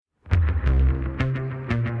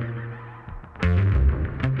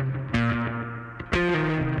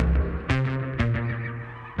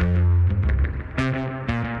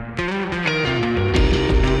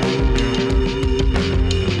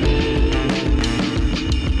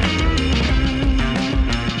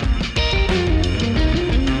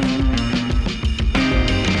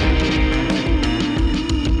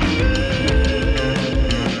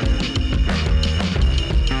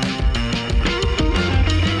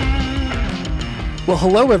Well,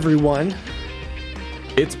 hello, everyone.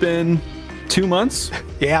 It's been 2 months.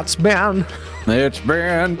 Yeah, it's been. It's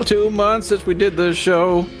been 2 months since we did the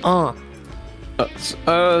show.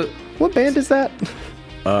 What band is that?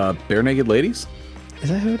 Bare Naked Ladies? Is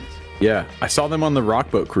that who it is? Yeah, I saw them on the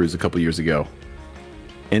Rockboat cruise a couple years ago.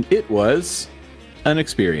 And it was an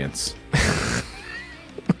experience.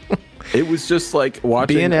 It was just like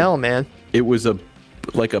watching... BNL, man. It was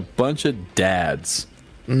like a bunch of dads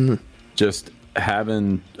just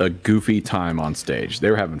having a goofy time on stage. They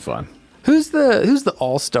were having fun. Who's the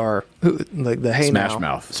all-star? Who, like the Hey Smash Now?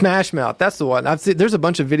 Mouth. Smash Mouth. That's the one. I've seen. There's a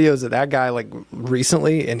bunch of videos of that guy like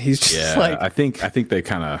recently, and he's just like. I think they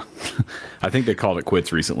kind of, I think they called it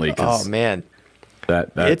quits recently. Oh man,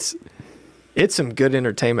 that it's some good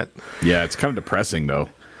entertainment. Yeah, it's kind of depressing though.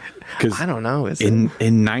 Because I don't know.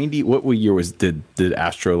 In 90, what year did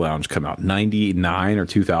Astro Lounge come out? 99 or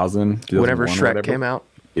 2000? Whenever Shrek came out.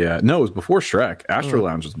 Yeah, no, it was before Shrek. Astro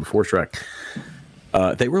Lounge was before Shrek.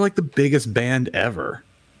 They were like the biggest band ever,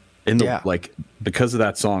 like because of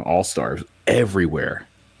that song All Stars everywhere.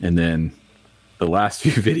 And then the last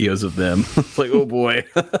few videos of them, it's like, oh boy.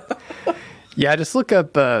 Yeah, just look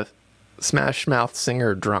up Smash Mouth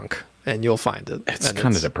singer drunk, and you'll find it. It's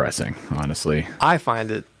kind of depressing, honestly. I find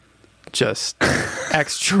it just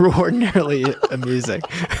extraordinarily amusing.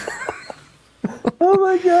 Oh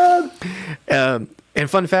my god! And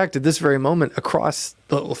fun fact, at this very moment,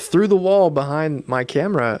 through the wall behind my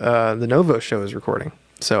camera, the Novo show is recording.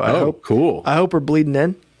 So I hope cool. I hope we're bleeding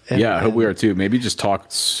in. I hope we are too. Maybe just talk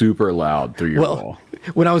super loud through your wall.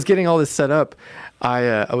 When I was getting all this set up,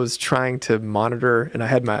 I was trying to monitor, and I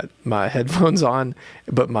had my headphones on,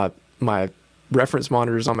 but my reference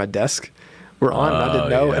monitors on my desk were on, and I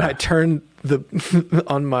didn't know. Yeah. And I turned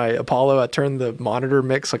on my Apollo, I turned the monitor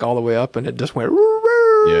mix like all the way up, and it just went.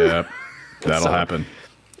 Yeah, that'll happen.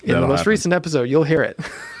 In the most recent episode, you'll hear it.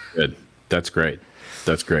 Good. That's great.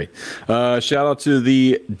 That's great. Shout out to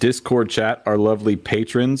the Discord chat, our lovely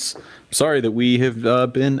patrons. Sorry that we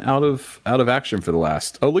have been out of action for the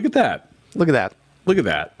last. Oh, look at that. Look at that. Look at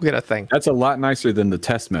that. Look at that thing. That's a lot nicer than the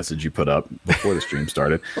test message you put up before the stream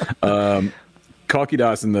started. Kalki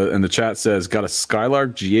Das in the chat says, got a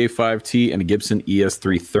Skylark GA5T and a Gibson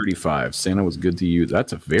ES335. Santa was good to you.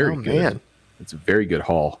 That's a very good. Man. It's a very good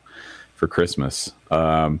haul for Christmas.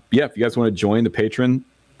 If you guys want to join the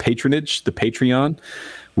patronage, the Patreon,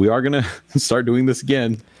 we are going to start doing this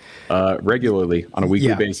again regularly on a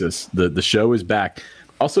weekly basis. The show is back.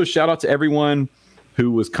 Also, shout out to everyone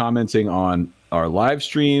who was commenting on our live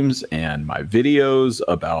streams and my videos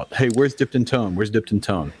about, hey, where's Dipped in Tone? Where's Dipped in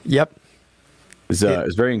Tone? Yep.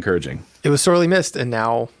 It's very encouraging. It was sorely missed, and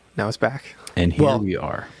now it's back. And here we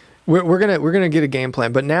are. We're gonna get a game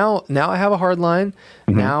plan, but now I have a hard line.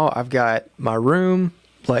 Mm-hmm. Now I've got my room,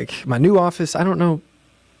 like my new office. I don't know.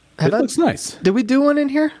 It looks nice. Did we do one in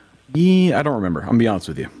here? Yeah, I don't remember. I'm gonna be honest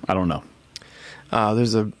with you. I don't know.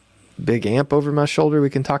 There's a big amp over my shoulder we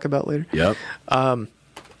can talk about later. Yep.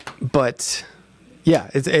 But yeah,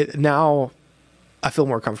 now I feel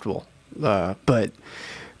more comfortable. But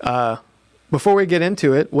before we get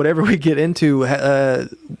into it, whatever we get into,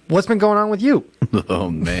 what's been going on with you? Oh,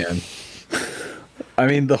 man. I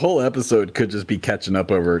mean, the whole episode could just be catching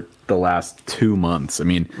up over the last 2 months. I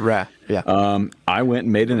mean, I went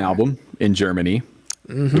and made an album in Germany,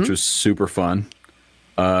 which was super fun.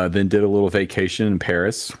 Then did a little vacation in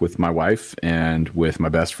Paris with my wife and with my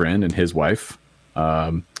best friend and his wife.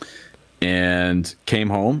 And came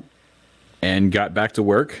home and got back to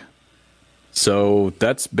work. So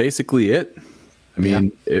that's basically it. I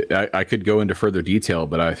mean, I could go into further detail,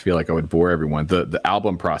 but I feel like I would bore everyone. The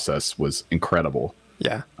album process was incredible.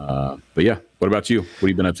 Yeah. But yeah, what about you? What have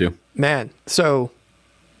you been up to? Man, so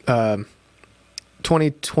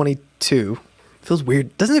 2022 feels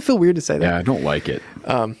weird. Doesn't it feel weird to say that? Yeah, I don't like it.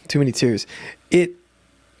 Too many twos.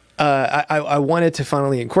 I wanted to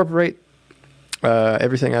finally incorporate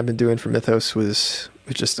everything I've been doing for Mythos was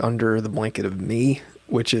just under the blanket of me,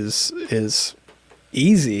 which is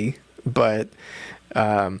easy, but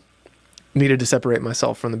needed to separate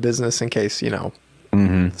myself from the business in case,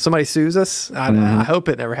 somebody sues us. I hope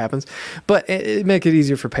it never happens, but it make it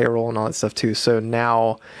easier for payroll and all that stuff too. So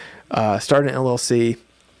now, starting an LLC,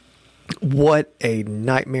 what a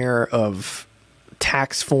nightmare of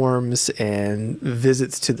tax forms and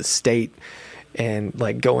visits to the state and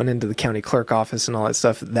like going into the county clerk office and all that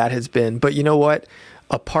stuff that has been. But you know what?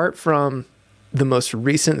 Apart from the most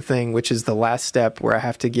recent thing, which is the last step where I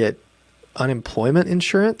have to get unemployment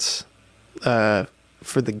insurance for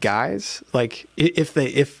the guys, like if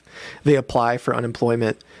they apply for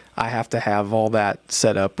unemployment, I have to have all that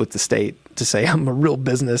set up with the state to say I'm a real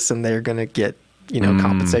business and they're going to get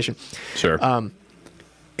compensation. Sure.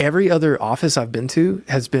 Every other office I've been to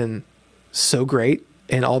has been so great,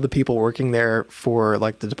 and all the people working there for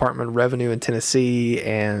like the Department of Revenue in Tennessee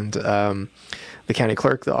and the county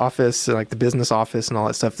clerk, the office, and like the business office and all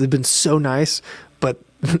that stuff, they've been so nice. But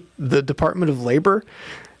the Department of Labor,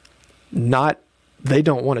 they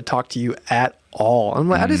don't want to talk to you at all. I'm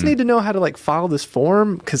like, I just need to know how to like file this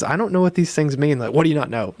form because I don't know what these things mean. Like, what do you not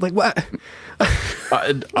know? Like, what?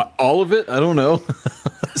 All of it? I don't know.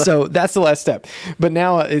 So that's the last step. But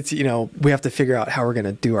now it's, we have to figure out how we're going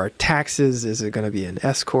to do our taxes. Is it going to be an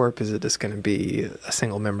S Corp? Is it just going to be a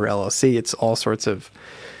single member LLC? It's all sorts of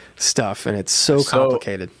stuff, and it's so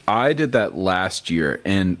complicated. I did that last year,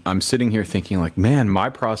 and I'm sitting here thinking like, man, my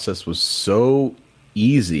process was so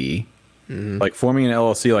easy. Like forming an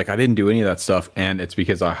LLC, like I didn't do any of that stuff, and it's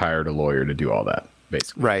because I hired a lawyer to do all that,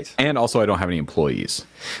 basically. Right. And also, I don't have any employees.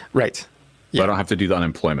 Right. So I don't have to do the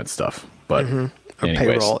unemployment stuff. But or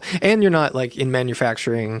payroll, and you're not like in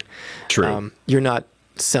manufacturing. True. You're not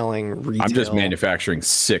selling retail. I'm just manufacturing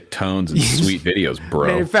sick tones and sweet videos, bro.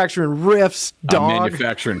 Manufacturing riffs, dog. I'm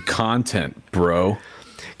manufacturing content, bro.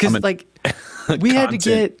 Because like we had to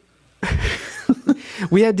get.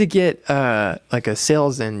 We had to get like a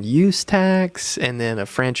sales and use tax and then a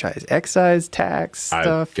franchise excise tax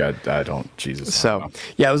stuff. I don't, Jesus. So,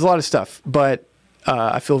 yeah, it was a lot of stuff. But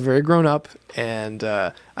I feel very grown up, and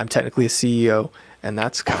I'm technically a CEO, and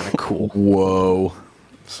that's kind of cool. Whoa.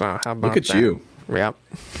 So, how about Look at that? you. Yep.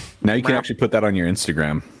 Now you can actually put that on your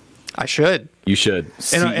Instagram. I should. You should.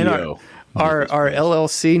 CEO. And our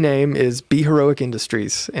LLC name is Be Heroic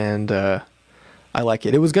Industries, and I like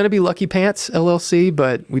it. It was going to be Lucky Pants LLC,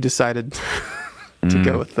 but we decided to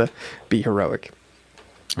go with the Be Heroic.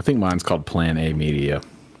 I think mine's called Plan A Media.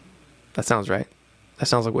 That sounds right. That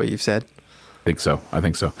sounds like what you've said. I think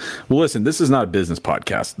so. Well, listen, this is not a business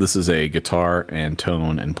podcast. This is a guitar and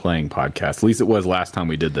tone and playing podcast. At least it was last time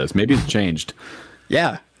we did this. Maybe it's changed.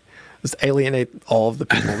 Yeah. Just alienate all of the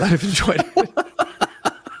people that have enjoyed it.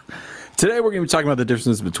 Today, we're going to be talking about the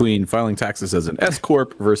differences between filing taxes as an S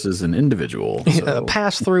Corp versus an individual. So.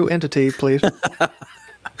 Pass-through entity, please.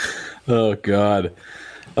 Oh, God.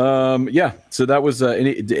 Yeah, so that was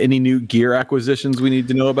any new gear acquisitions we need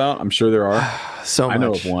to know about? I'm sure there are. So much. I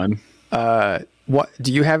know of one. What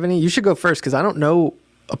do you have any? You should go first because I don't know.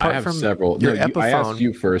 I have several. Your no, Epiphone. I asked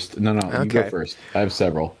you first. No, you go first. I have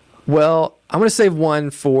several. Well, I'm going to save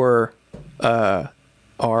one for our...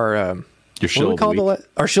 Your shill of the week.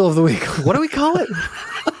 Our shill of the week. What do we call it?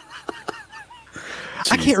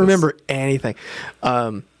 I can't remember anything.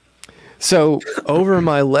 So over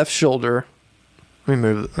my left shoulder, let me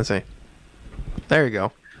move it. Let's see. There you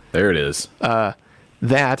go. There it is.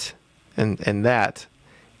 That and that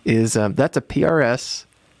is that's a PRS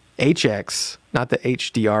HX, not the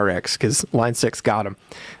HDRX because Line 6 got them,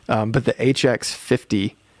 but the HX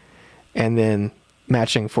 50, and then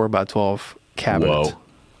matching 4x12 cabinet.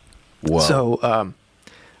 Whoa. So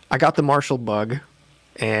I got the Marshall Bug,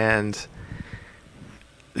 and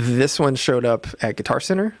this one showed up at Guitar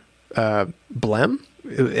Center, Blem,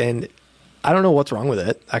 and I don't know what's wrong with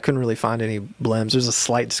it. I couldn't really find any blems. There's a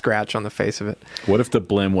slight scratch on the face of it. What if the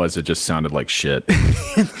blem was it just sounded like shit?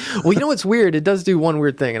 Well, you know what's weird? It does do one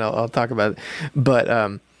weird thing, and I'll talk about it. But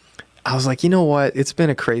I was like, you know what? It's been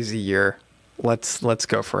a crazy year. Let's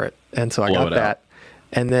go for it. And so I got that.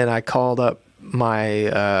 And then I called up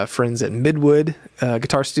my friends at Midwood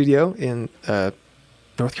Guitar Studio in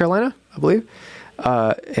North Carolina, I believe.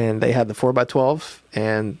 And they had the 4x12,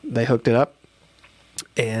 and they hooked it up.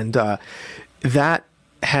 And that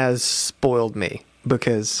has spoiled me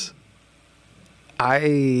because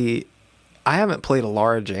I haven't played a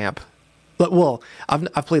large amp. Well,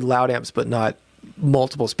 I've played loud amps, but not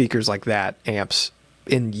multiple speakers like that amps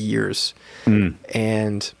in years.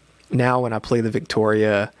 And now when I play the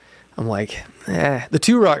Victoria, I'm like, the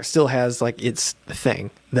Two Rock still has like its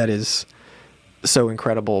thing that is so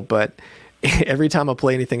incredible. But every time I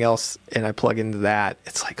play anything else and I plug into that,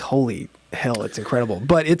 it's like, holy hell, it's incredible.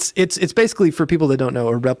 But it's basically, for people that don't know,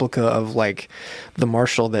 a replica of like the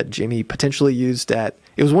Marshall that Jimmy potentially used at,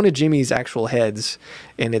 it was one of Jimmy's actual heads,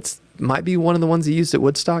 and it's might be one of the ones he used at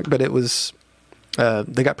Woodstock, but it was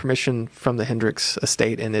they got permission from the Hendrix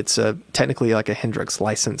estate, and it's technically like a Hendrix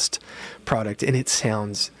licensed product, and it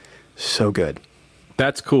sounds so good.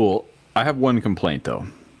 That's cool. I have one complaint though.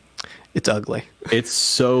 It's ugly. It's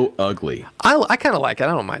so ugly. I kind of like it. I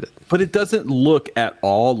don't mind it. But it doesn't look at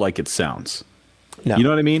all like it sounds. No. You know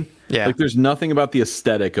what I mean? Yeah. Like there's nothing about the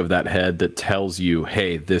aesthetic of that head that tells you,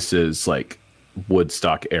 hey, this is like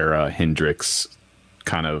Woodstock era Hendrix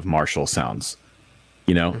kind of Marshall sounds.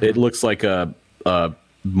 You know, it looks like a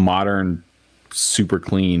modern super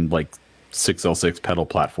clean like 6L6 pedal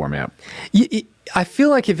platform amp. I feel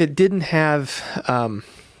like if it didn't have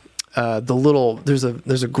the little, there's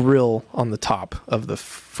a grill on the top of the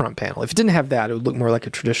front panel. If it didn't have that, it would look more like a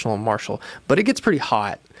traditional Marshall. But it gets pretty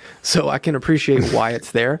hot, so I can appreciate why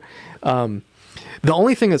it's there. The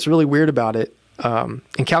only thing that's really weird about it, and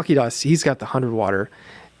Calkidas, he's got the 100 watter.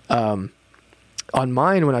 On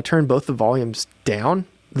mine, when I turn both the volumes down,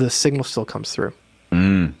 the signal still comes through.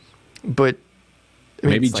 But I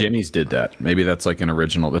mean, maybe Jimmy's did that. Maybe that's like an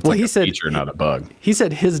original. That's he said, feature, not a bug. He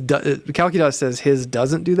said Calkidas says his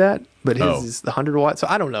doesn't do that, but his is the 100 watt. So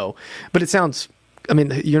I don't know, but it sounds. I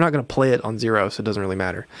mean, you're not going to play it on 0, so it doesn't really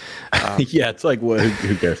matter. Yeah, it's like what?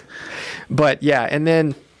 Who cares? But yeah, and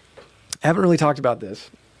then I haven't really talked about this,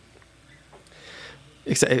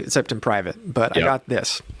 except in private. But I got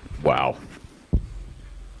this. Wow.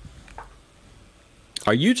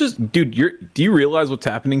 Are you just, dude? Do you realize what's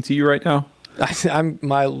happening to you right now? I'm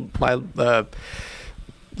my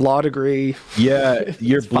law degree. Yeah,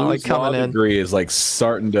 your Blues law degree is like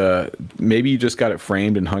starting to. Maybe you just got it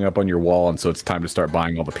framed and hung up on your wall, and so it's time to start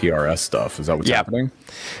buying all the PRS stuff. Is that what's happening?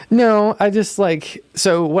 No, I just like.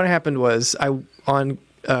 So what happened was on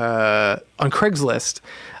Craigslist,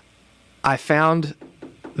 I found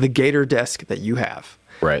the Gator desk that you have.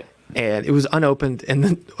 Right. And it was unopened. And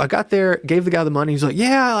then I got there, gave the guy the money. He's like,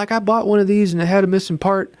 yeah, like I bought one of these and it had a missing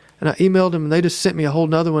part. And I emailed him and they just sent me a whole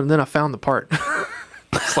nother one. And then I found the part.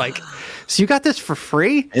 It's like, so you got this for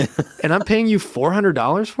free and I'm paying you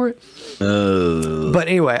 $400 for it? But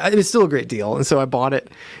anyway, it was still a great deal. And so I bought it.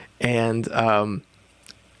 And on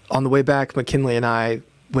the way back, McKinley and I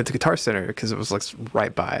went to Guitar Center because it was like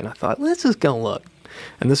right by. And I thought, let's just go look.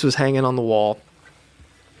 And this was hanging on the wall.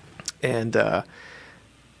 And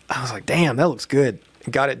I was like, damn, that looks good.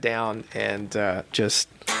 Got it down and just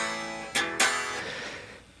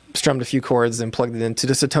strummed a few chords and plugged it into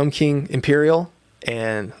just a Tone King Imperial.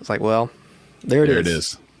 And I was like, well, there it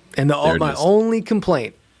is. And my only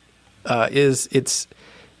complaint is it's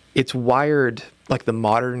wired like the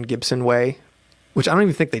modern Gibson way, which I don't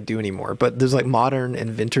even think they do anymore. But there's like modern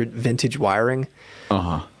and vintage wiring.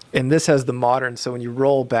 Uh-huh. And this has the modern. So when you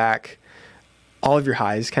roll back, all of your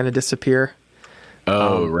highs kind of disappear.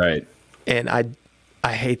 Oh, right. And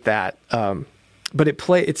I hate that. But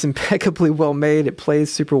it's impeccably well made. It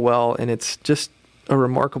plays super well, and it's just a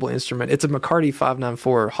remarkable instrument. It's a McCarty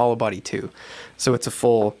 594 hollow body too, so it's a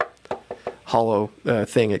full hollow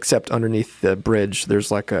thing. Except underneath the bridge,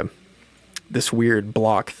 there's like this weird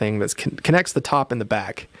block thing that connects the top and the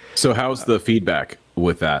back. So how's the feedback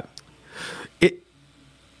with that?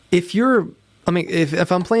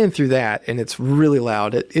 If I'm playing through that and it's really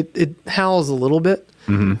loud, it howls a little bit,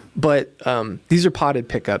 but these are potted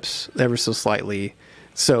pickups ever so slightly.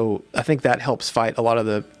 So I think that helps fight a lot of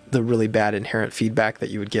the really bad inherent feedback that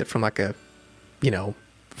you would get from like a,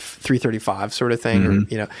 335 sort of thing,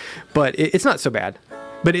 or, but it's not so bad,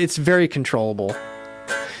 but it's very controllable,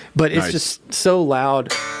 but it's just so loud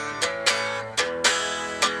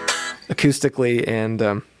acoustically.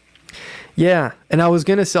 And, yeah, and I was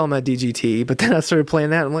gonna sell my DGT, but then I started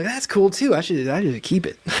playing that. I'm like, that's cool too. I should keep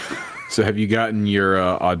it. So, have you gotten your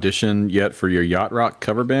audition yet for your Yacht Rock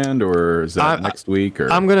cover band, or is that next week? Or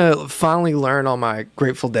I'm gonna finally learn all my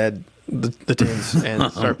Grateful Dead the tunes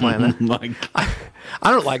and start playing that.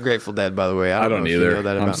 I don't like Grateful Dead, by the way. I don't either. You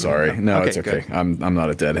know I'm sorry. No, okay, it's okay. Good. I'm not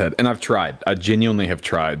a Deadhead, and I've tried. I genuinely have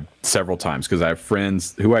tried several times because I have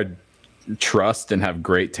friends who I trust and have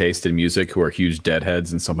great taste in music who are huge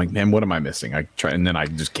Deadheads, and so I'm like, man, what am I missing? I try, and then I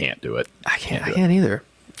just can't do it. I can't either.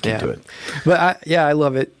 Can't do it. But I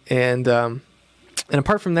love it, and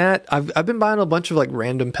apart from that, I've been buying a bunch of like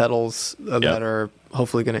random pedals that are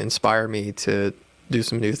hopefully going to inspire me to do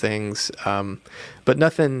some new things, but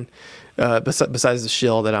nothing besides the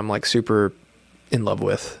shill that I'm like super in love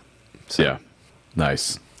with. So. Yeah,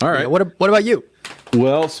 nice. All right. Yeah, what about you?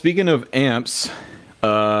 Well, speaking of amps.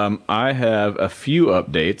 I have a few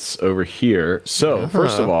updates over here. So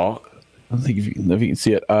first of all, I don't think if you can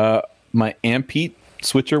see it. My Ampete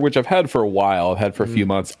switcher, which I've had for a while, I've had for a few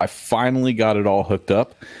months. I finally got it all hooked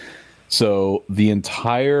up. So the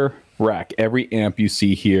entire rack, every amp you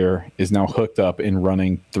see here is now hooked up and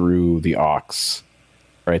running through the aux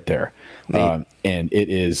right there. And it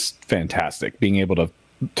is fantastic being able to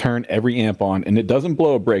turn every amp on, and it doesn't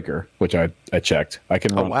blow a breaker, which I checked. I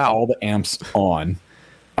can run all the amps on.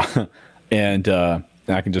 And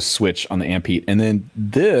I can just switch on the Ampete. And then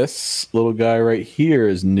this little guy right here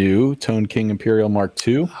is new, Tone King Imperial Mark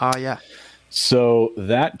II. Oh, yeah. So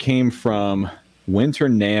that came from Winter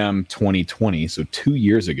NAMM 2020, so 2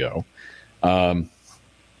 years ago.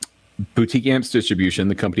 Boutique Amps Distribution,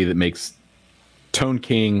 the company that makes Tone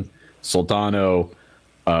King, Soldano,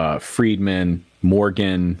 Friedman,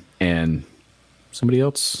 Morgan, and somebody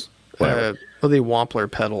else. The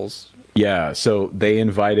Wampler pedals. Yeah, so they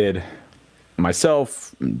invited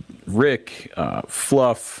myself, Rick,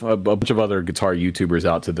 Fluff, a bunch of other guitar YouTubers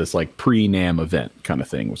out to this like pre-NAMM event kind of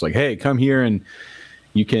thing. It was like, hey, come here and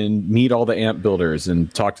you can meet all the amp builders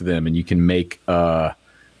and talk to them, and you can make videos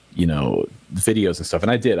and stuff.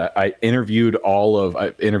 And I did. I interviewed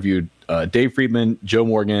Dave Friedman, Joe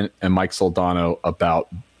Morgan, and Mike Soldano about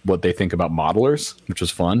what they think about modelers, which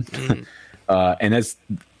was fun. And as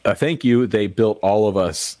a thank you, they built all of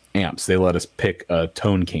us amps. They let us pick a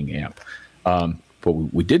Tone King amp.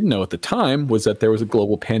 What we didn't know at the time was that there was a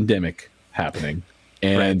global pandemic happening.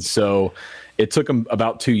 And so it took them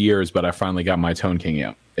about 2 years, but I finally got my Tone King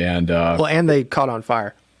amp. And and they caught on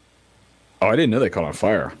fire. Oh, I didn't know they caught on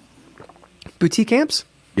fire. Boutique amps?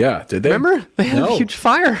 Yeah, did they? Remember? They had a huge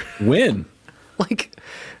fire. When? Like,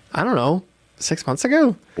 I don't know, 6 months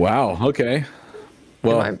ago. Wow, okay.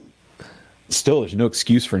 Well, still, there's no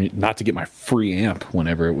excuse for not to get my free amp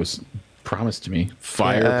whenever it was promised to me.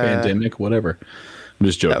 Fire, pandemic, whatever. I'm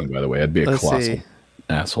just joking, by the way. I'd be a colossal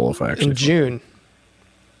asshole if I actually... In June.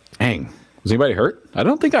 Dang. Was anybody hurt? I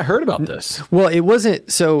don't think I heard about this. Well, it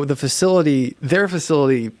wasn't... So their facility,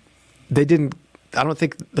 they didn't... I don't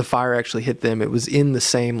think the fire actually hit them. It was in the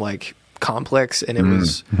same, like, complex, and it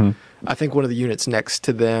was... I think one of the units next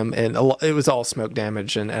to them, and it was all smoke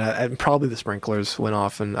damage, and probably the sprinklers went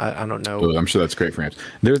off, and I don't know. Oh, I'm sure that's great for amps.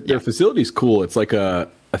 Their facility's cool. It's like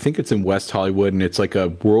I think it's in West Hollywood, and it's like a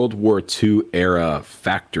World War II era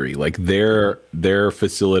factory. Like their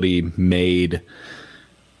facility made,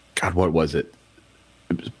 God, what was it?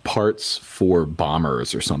 It was parts for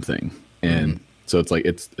bombers or something, and so it's like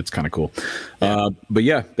it's kind of cool. But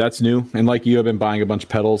yeah, that's new. And like you, have been buying a bunch of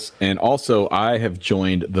pedals, and also I have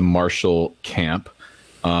joined the Marshall camp.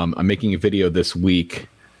 I'm making a video this week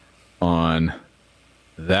on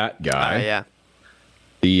that guy.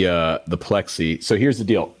 The Plexi. So here's the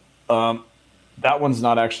deal. That one's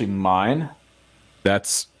not actually mine.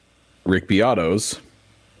 That's Rick Beato's.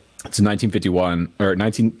 It's a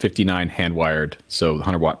 1959 hand wired, so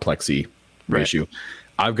 100 watt Plexi ratio.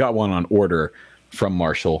 I've got one on order from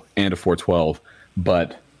Marshall and a 412,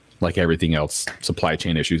 but like everything else, supply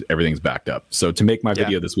chain issues, everything's backed up. So to make my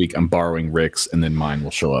video this week, I'm borrowing Rick's, and then mine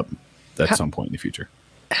will show up at some point in the future.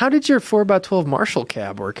 How did your 4x12 Marshall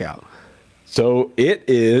cab work out? So it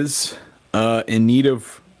is in need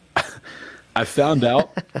of... I found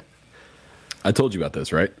out... I told you about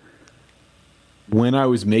this, right? When I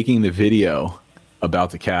was making the video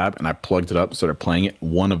about the cab and I plugged it up and started playing it,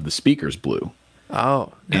 one of the speakers blew.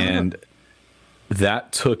 Oh. No. And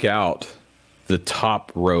that took out the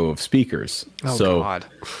top row of speakers. Oh, so God.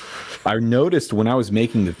 I noticed when I was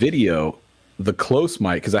making the video, the close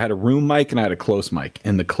mic, because I had a room mic and I had a close mic,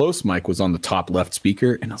 and the close mic was on the top left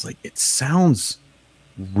speaker, and I was like, it sounds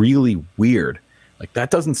really weird. Like,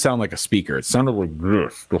 that doesn't sound like a speaker. It sounded like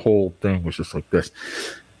this. The whole thing was just like this.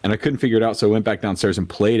 And I couldn't figure it out, so I went back downstairs and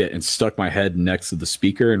played it and stuck my head next to the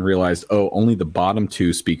speaker and realized, only the bottom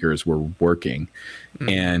two speakers were working.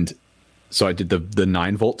 And so I did the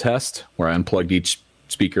 9-volt test where I unplugged each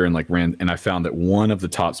speaker and ran, and I found that one of the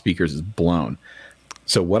top speakers is blown.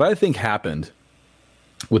 So what I think happened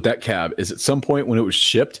with that cab is at some point when it was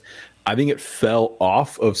shipped, I think it fell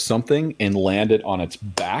off of something and landed on its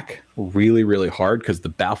back really, really hard because the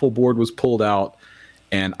baffle board was pulled out,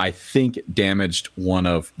 and I think it damaged one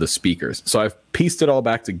of the speakers. So I've pieced it all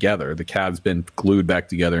back together. The cab's been glued back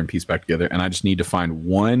together and pieced back together, and I just need to find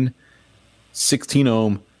one 16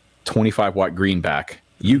 ohm 25 watt greenback,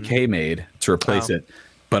 UK made, to replace it,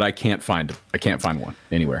 but I can't find one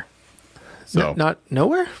anywhere. So not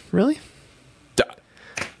nowhere, really?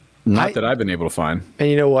 Not that I've been able to find. And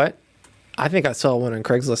you know what? I think I saw one on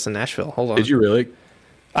Craigslist in Nashville. Hold on. Did you really?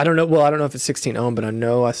 I don't know. Well, I don't know if it's 16 ohm, but I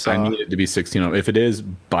know I saw. I need it to be 16 ohm. If it is,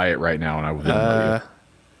 buy it right now, and I will.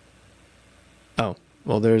 Oh,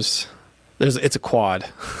 well, it's a quad,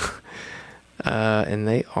 and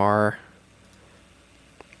they are.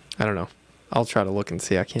 I don't know. I'll try to look and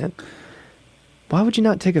see. I can't. Why would you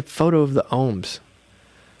not take a photo of the ohms?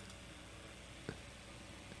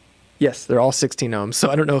 Yes, they're all 16 ohms, so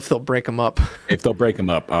I don't know if they'll break them up. If they'll break them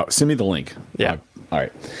up, send me the link. Yeah. All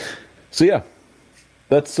right. So yeah,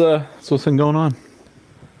 that's what's been going on.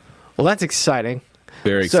 Well, that's exciting.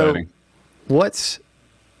 Very exciting.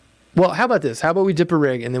 Well, how about this? How about we dip a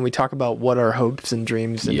rig and then we talk about what our hopes and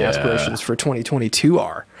dreams and aspirations for 2022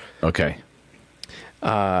 are? Okay.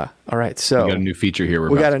 All right. So we got a new feature here.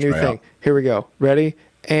 We got a new thing. Out. Here we go. Ready?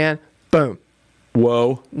 And boom.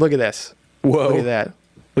 Whoa. Look at this. Whoa. Look at that.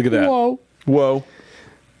 Look at that. Whoa. Whoa.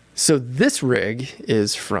 So this rig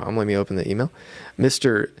is from, let me open the email,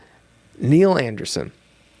 Mr. Neil Anderson.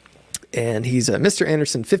 And he's Mr.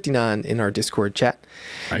 Anderson 59 in our Discord chat.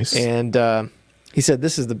 Nice. And he said,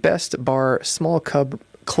 this is the best bar small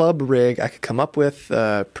club rig I could come up with.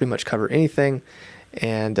 Pretty much cover anything.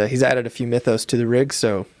 And he's added a few mythos to the rig,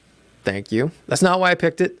 so thank you. That's not why I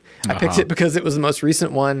picked it. I picked it because it was the most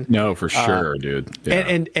recent one. No, for sure, dude. Yeah.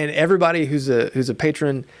 And everybody who's a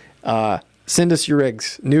patron, send us your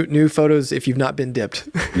rigs. New photos if you've not been dipped.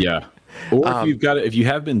 Yeah. Or if you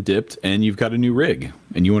have been dipped and you've got a new rig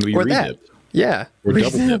and you want to be re-dipped. Yeah. Or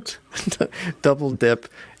double dipped. Double dip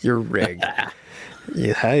your rig.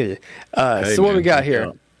 Yeah. Hey, so what we got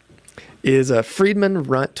here is a Friedman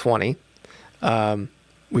Runt 20,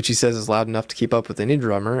 which he says is loud enough to keep up with any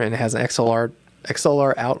drummer, and it has an XLR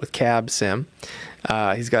out with cab sim.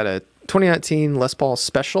 He's got a 2019 Les Paul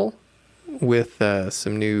Special with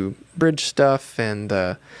some new bridge stuff and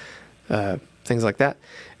things like that.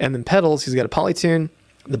 And then pedals, he's got a Polytune,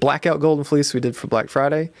 the Blackout Golden Fleece we did for Black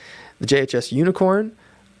Friday, the JHS Unicorn,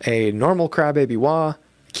 a normal Crybaby Wah,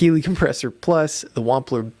 Keeley Compressor Plus, the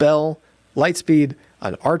Wampler Bell, Lightspeed,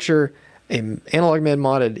 an Archer, an Analog Man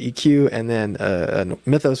modded EQ, and then a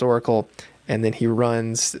Mythos Oracle. And then he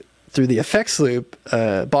runs through the effects loop,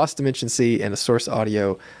 Boss Dimension C, and a Source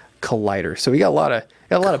Audio Collider. So we got a lot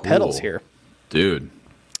of pedals here, dude.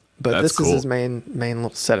 But this is his main little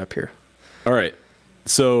setup here. All right,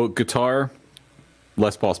 so guitar,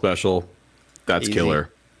 Les Paul Special, that's easy. Killer,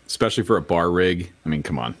 especially for a bar rig. I mean,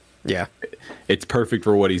 come on. Yeah, it's perfect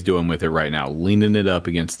for what he's doing with it right now, leaning it up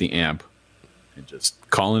against the amp and just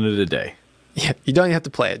calling it a day. Yeah, you don't even have to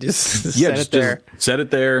play it. Just set it there. Just set it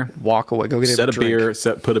there. Walk away. Go get a drink. Beer.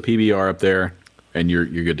 Put a PBR up there, and you're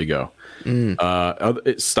good to go.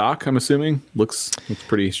 It's stock, I'm assuming, looks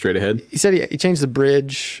pretty straight ahead. He said he changed the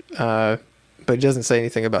bridge, but he doesn't say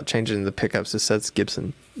anything about changing the pickups. It says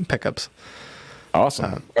Gibson pickups.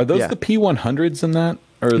 Awesome. Are those the P100s in that,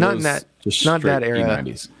 or not in that? Not that era.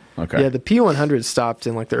 P90s? Okay. Yeah, the P100 stopped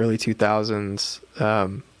in like the early 2000s,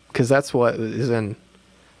 because that's what is in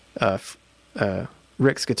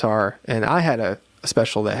Rick's guitar, and I had a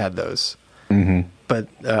special that had those. Mm-hmm.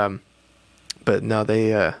 But no,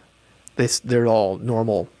 they're all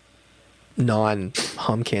normal,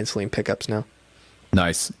 non-hum canceling pickups now.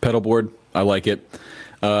 Nice pedal board. I like it.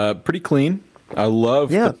 Pretty clean. I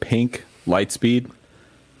love the pink Lightspeed.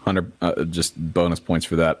 100 just bonus points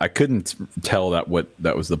for that. I couldn't tell that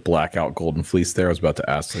was the Blackout Golden Fleece there. I was about to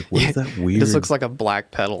ask, like, what is that weird? This looks like a black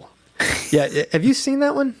pedal. Yeah, have you seen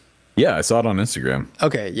that one? Yeah, I saw it on Instagram.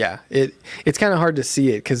 Okay, yeah. It's kind of hard to see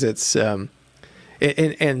it because it's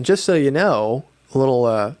and just so you know, a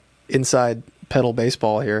little inside pedal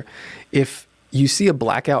baseball here. If you see a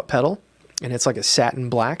Blackout pedal and it's like a satin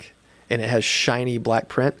black and it has shiny black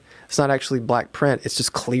print, it's not actually black print. It's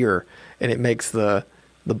just clear, and it makes the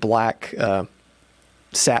black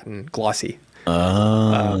satin glossy.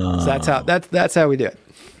 So that's how we do it.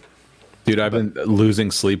 Dude, I've been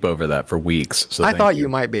losing sleep over that for weeks. So I thought you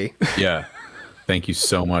might be. Yeah. Thank you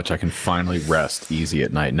so much. I can finally rest easy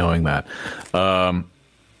at night knowing that.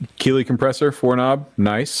 Keeley compressor, 4-knob,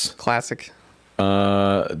 nice. Classic.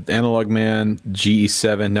 Analog Man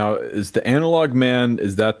GE7. Now, is the Analog Man,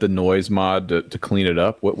 is that the noise mod to clean it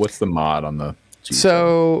up? What's the mod on the GE7?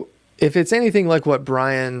 So if it's anything like what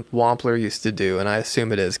Brian Wampler used to do, and I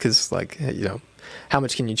assume it is, because, like, you know, how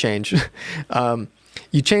much can you change?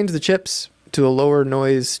 You change the chips to a lower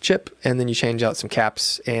noise chip, and then you change out some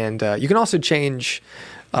caps. And you can also change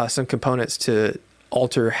some components to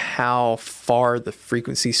alter how far the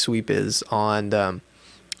frequency sweep is on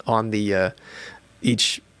the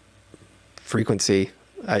each frequency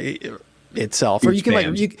itself. Or you can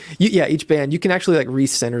band. Each band. You can actually like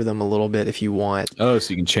recenter them a little bit if you want. Oh,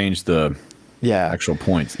 so you can change the actual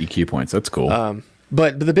points, EQ points. That's cool.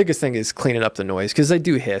 But the biggest thing is cleaning up the noise, because they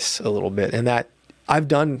do hiss a little bit, and that I've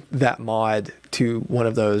done that mod to one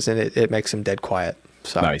of those, and it makes them dead quiet.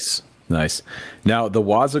 So nice. Now the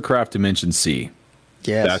Wazacraft Dimension C.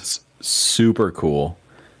 Yes, that's super cool.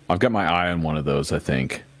 I've got my eye on one of those. I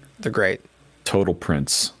think they're great. Total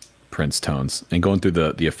Prince tones, and going through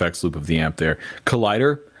the effects loop of the amp there.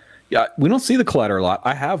 Collider. Yeah, we don't see the Collider a lot.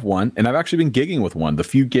 I have one, and I've actually been gigging with one. The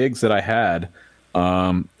few gigs that I had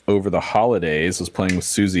over the holidays, was playing with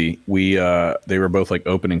Susie. They were both like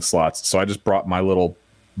opening slots, so I just brought my little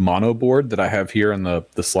mono board that I have here in the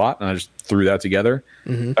slot, and I just threw that together.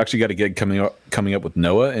 Mm-hmm. Actually got a gig coming up with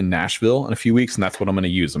Noah in Nashville in a few weeks, and that's what I'm going to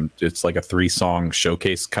use. It's like a 3-song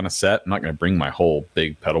showcase kind of set. I'm not going to bring my whole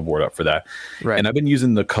big pedal board up for that. Right. And I've been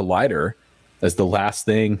using the Collider as the last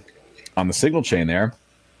thing on the signal chain there.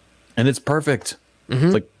 And it's perfect.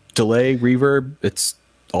 It's like delay, reverb. It's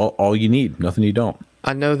all you need. Nothing you don't.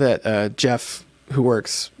 I know that Jeff, who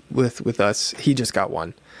works with us, he just got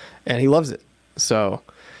one, and he loves it. So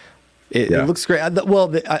it looks great.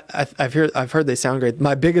 I've heard they sound great.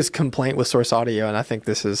 My biggest complaint with Source Audio, and I think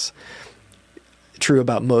this is true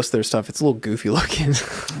about most of their stuff, it's a little goofy looking.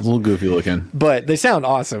 But they sound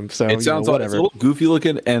awesome. So it sounds whatever. It's a little goofy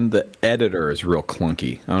looking, and the editor is real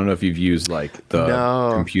clunky. I don't know if you've used like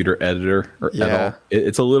the computer editor at all.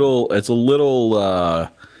 It's a little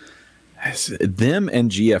them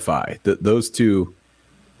and GFI. Those two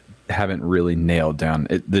haven't really nailed down.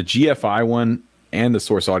 The GFI one and the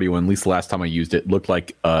Source Audio one, at least the last time I used it, looked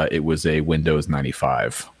like it was a Windows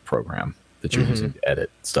 95 program that you're using to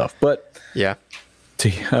edit stuff. But yeah.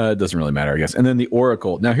 It doesn't really matter, I guess. And then the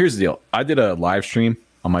Oracle. Now, here's the deal. I did a live stream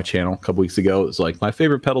on my channel a couple weeks ago. It was like my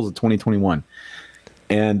favorite pedals of 2021.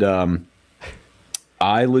 And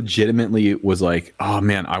I legitimately was like, oh,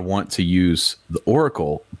 man, I want to use the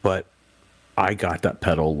Oracle. But I got that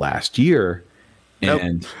pedal last year.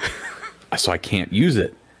 And so I can't use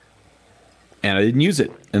it. And I didn't use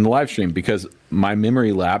it in the live stream because my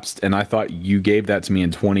memory lapsed. And I thought you gave that to me in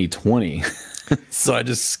 2020. So I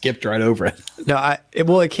just skipped right over it. No,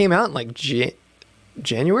 it came out in like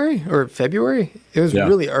January or February. It was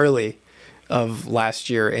really early of last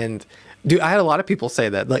year, and dude, I had a lot of people say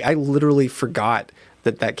that. Like, I literally forgot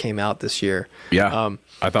that came out this year. Yeah,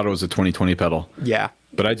 I thought it was a 2020 pedal. Yeah,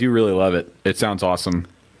 but I do really love it. It sounds awesome.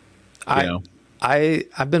 I've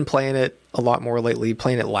been playing it a lot more lately,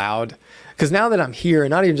 playing it loud. Because now that I'm here,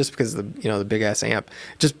 not even just because of the big ass amp,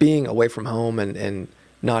 just being away from home and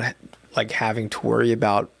not like having to worry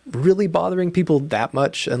about really bothering people that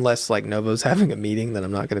much, unless like Novo's having a meeting, then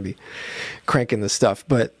I'm not going to be cranking this stuff.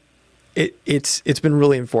 But it's been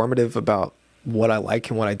really informative about what I like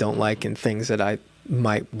and what I don't like, and things that I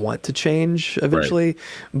might want to change eventually.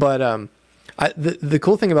 Right. But the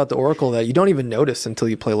cool thing about the Oracle that you don't even notice until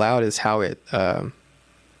you play loud is how it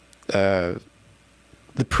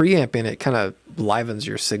the preamp in it kind of livens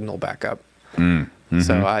your signal back up.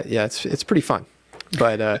 So it's pretty fun.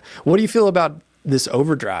 But what do you feel about this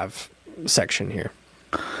overdrive section here?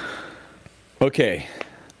 Okay.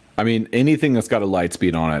 I mean, anything that's got a light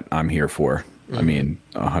speed on it, I'm here for. I mean,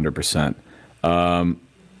 100%.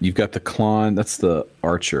 You've got the Klon. That's the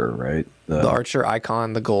Archer, right? The Archer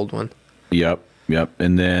Icon, the gold one. Yep.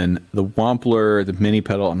 And then the Wampler, the mini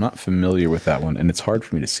pedal, I'm not familiar with that one, and it's hard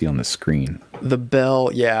for me to see on the screen. The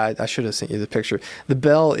Bell, I should have sent you the picture. The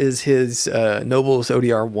Bell is his Nobels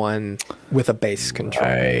ODR1 with a bass control.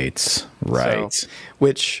 Right. So,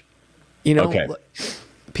 which,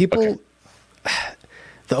 people,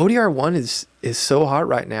 the ODR1 is so hot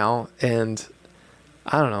right now, and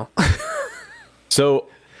I don't know. So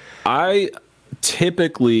I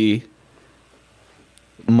typically,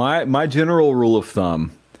 my general rule of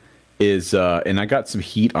thumb is, and I got some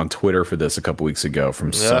heat on Twitter for this a couple weeks ago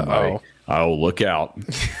from somebody. Oh, look out.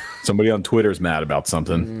 Somebody on Twitter is mad about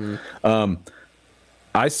something.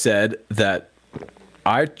 I said that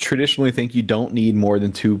I traditionally think you don't need more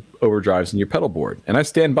than 2 overdrives in your pedal board. And I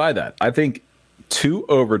stand by that. I think 2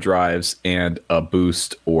 overdrives and a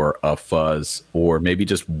boost or a fuzz, or maybe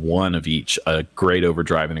just one of each, a great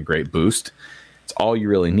overdrive and a great boost, it's all you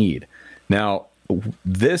really need. Now,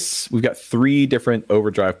 we've got 3 different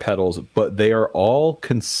overdrive pedals, but they are all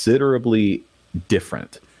considerably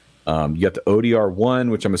different. You got the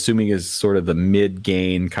ODR1, which I'm assuming is sort of the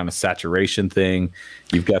mid-gain kind of saturation thing.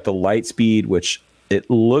 You've got the Lightspeed, which it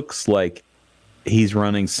looks like he's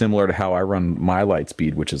running similar to how I run my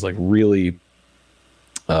Lightspeed, which is like really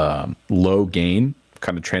low gain,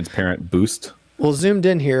 kind of transparent boost. Well, zoomed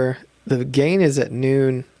in here, the gain is at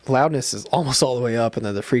noon, loudness is almost all the way up, and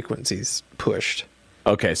then the frequency's pushed.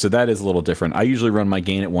 Okay, so that is a little different. I usually run my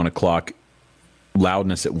gain at 1 o'clock,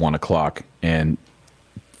 loudness at 1 o'clock, and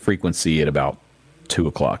frequency at about 2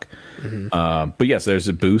 o'clock. But yes, there's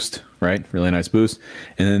a boost, right? Really nice boost.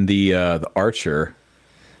 And then the Archer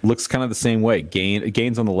looks kind of the same way.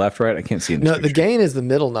 Gain's on the left, right? I can't see it in this picture. The gain is the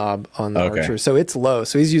middle knob on the Archer, so it's low.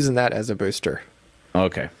 So he's using that as a booster.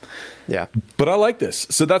 Okay. Yeah. But I like this.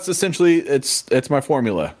 So that's essentially it's my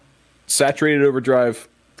formula. Saturated overdrive,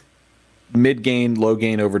 mid gain, low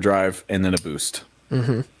gain overdrive, and then a boost.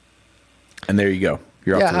 And there you go.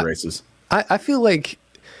 You're off to the races. I feel like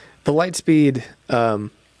the Lightspeed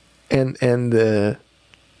and the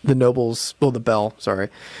Nobles, well, the Bell, sorry,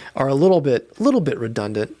 are a little bit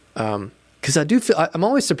redundant. Because I do feel I'm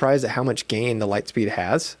always surprised at how much gain the Lightspeed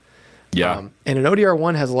has. Yeah. And an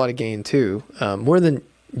ODR1 has a lot of gain too, more than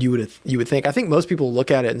you would think. I think most people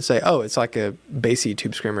look at it and say, "Oh, it's like a bassy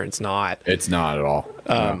tube screamer." It's not. It's not at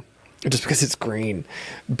all. just because it's green.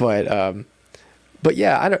 But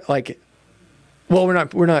yeah, I don't like. Well, we're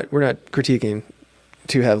not critiquing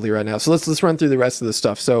too heavily right now. So let's run through the rest of the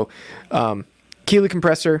stuff. So, Keeley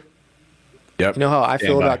compressor. Yep. You know how I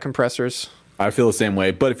feel about compressors. I feel the same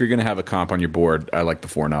way. But if you're going to have a comp on your board, I like the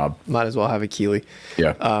 4-knob. Might as well have a Keeley.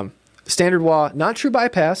 Yeah. Standard wah, not true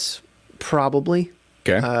bypass, probably.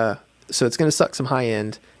 Okay. So it's going to suck some high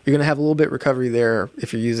end. You're going to have a little bit recovery there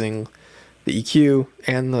if you're using the EQ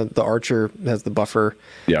and the Archer has the buffer.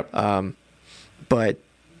 Yep. But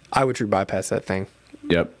I would true bypass that thing.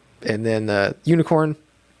 Yep. And then Unicorn.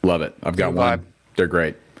 Love it. I've got one. They're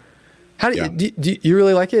great. How do you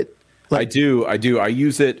really like it? I do. I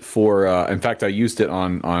use it for. In fact, I used it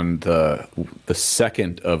on the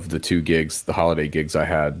second of the 2 gigs, the holiday gigs I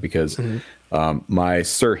had, because my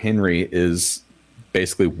Sir Henry is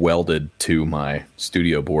basically welded to my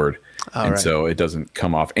studio board, so it doesn't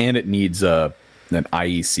come off, and it needs an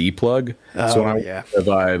IEC plug. So I a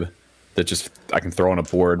vibe that just I can throw on a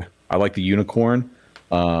board. I like the Unicorn,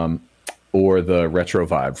 or the Retro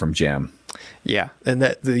Vibe from Jam. Yeah, and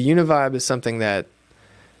that the Univibe is something that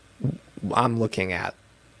I'm looking at.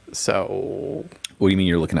 So what do you mean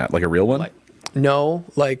you're looking at? Like a real one?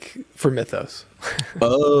 Like for Mythos.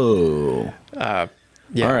 Oh. Yeah.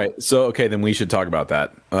 All right. So okay, then we should talk about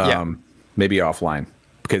that. Maybe offline,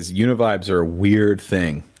 because Univibes are a weird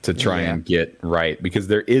thing to try and get right, because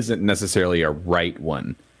there isn't necessarily a right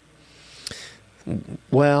one.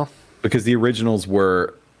 Well, because the originals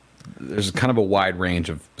there's kind of a wide range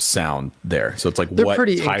of sound there. So it's like, what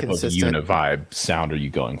type of Univibe sound are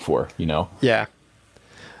you going for? You know? Yeah.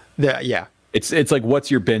 Yeah. It's like,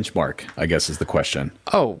 what's your benchmark, I guess, is the question.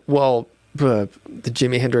 Oh, well, the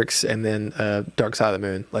Jimi Hendrix and then Dark Side of the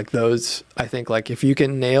Moon. Like those, I think, like if you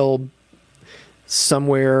can nail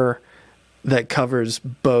somewhere that covers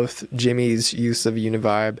both Jimmy's use of a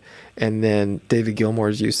Univibe and then David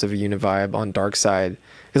Gilmour's use of a Univibe on Dark Side.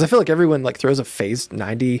 Because I feel like everyone like throws a phase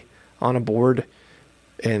 90 on a board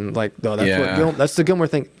and like, no, that's the Gilmour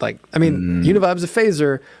thing. Like, I mean, Univibe's a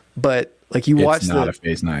phaser, but like it's not a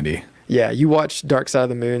phase 90. Yeah, you watch Dark Side of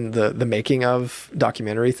the Moon, the making of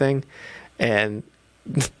documentary thing, and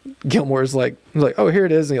Gilmour's like, oh, here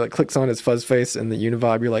it is, and he like clicks on his fuzz face and the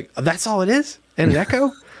Univibe. You're like, oh, that's all it is, and an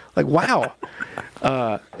echo. Like, wow,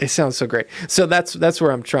 it sounds so great. So that's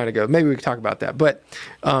where I'm trying to go. Maybe we could talk about that. But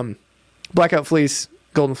Blackout Fleece,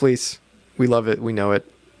 Golden Fleece, we love it, we know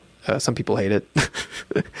it. Some people hate it,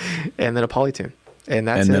 and then a Polytune, and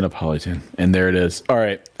that's then a Polytune, and there it is. All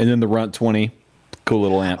right, and then the Runt 20. Cool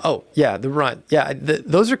little amp. Oh yeah, the Runt. Yeah,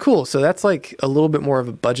 those are cool. So that's like a little bit more of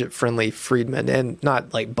a budget-friendly Friedman, and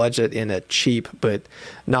not like budget in a cheap, but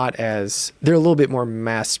not as they're a little bit more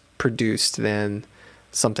mass-produced than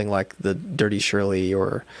something like the Dirty Shirley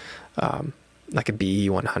or like a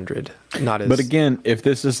BE 100. Not as. But again, if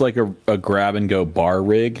this is like a grab-and-go bar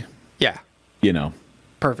rig, yeah, you know,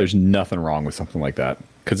 perfect. There's nothing wrong with something like that,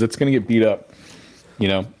 because it's going to get beat up, you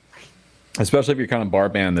know, especially if you're kind of bar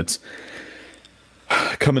band that's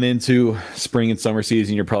coming into spring and summer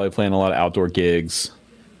season. You're probably playing a lot of outdoor gigs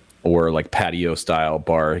or like patio style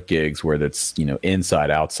bar gigs where that's, you know, inside,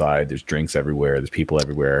 outside, there's drinks everywhere, there's people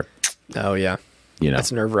everywhere. Oh yeah. You know,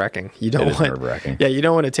 that's nerve-wracking. You don't want nerve-wracking. Yeah, you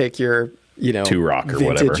don't want to take your, you know, 2-Rock or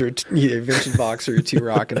vintage whatever. Vintage box or your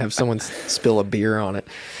 2-Rock and have someone spill a beer on it.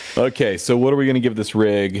 Okay, so what are we going to give this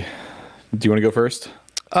rig? Do you want to go first?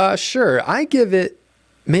 Sure. I give it,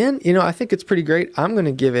 man, you know, I think it's pretty great. I'm going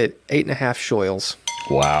to give it 8.5 Shoils.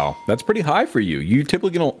 Wow, that's pretty high for you. You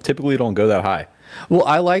typically don't go that high. Well,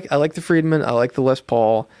 I like the Friedman. I like the Les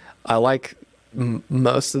Paul. I like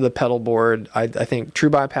most of the pedal board. I think true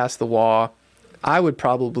bypass the wah. I would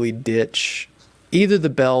probably ditch either the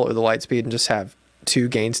Bell or the Lightspeed and just have 2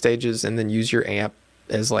 gain stages and then use your amp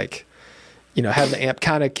as like, you know, have the amp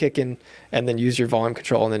kind of kicking and then use your volume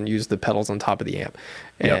control and then use the pedals on top of the amp.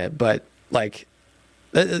 Yep. But like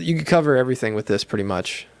you could cover everything with this pretty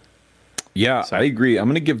much. Yeah, so I agree. I'm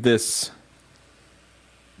going to give this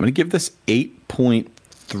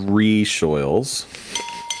 8.3 Shoils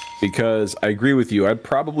because I agree with you. I'd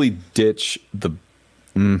probably ditch the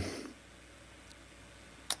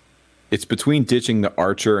it's between ditching the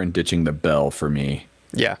Archer and ditching the Bell for me.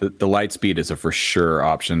 Yeah. The Lightspeed is a for sure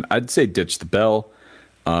option. I'd say ditch the Bell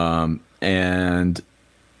and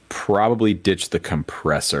probably ditch the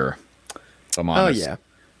compressor, if I'm honest. Oh, yeah.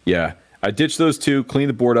 Yeah. I ditch those 2, clean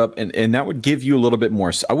the board up, and that would give you a little bit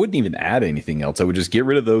more. I wouldn't even add anything else. I would just get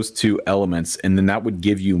rid of those 2 elements, and then that would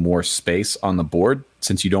give you more space on the board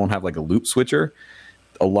since you don't have like a loop switcher.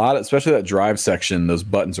 A lot, especially that drive section, those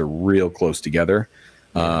buttons are real close together.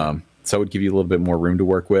 So it would give you a little bit more room to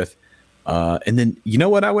work with. And then you know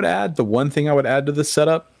what I would add? The one thing I would add to this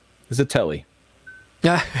setup is a telly.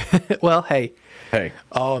 Yeah. Well, hey. Hey.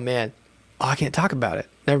 Oh man. Oh, I can't talk about it.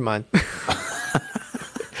 Never mind.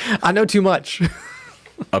 I know too much.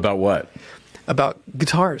 About what? About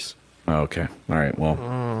guitars. Oh, okay. All right.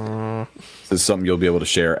 Well, is this something you'll be able to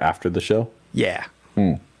share after the show? Yeah.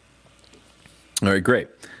 All right, great.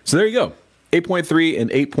 So there you go. 8.3 and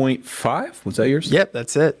 8.5. Was that yours? Yep,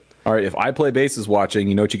 that's it. All right. If I Play Bass is watching,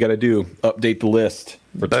 you know what you got to do. Update the list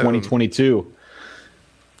for Boom. 2022.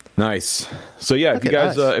 Nice. So yeah, if you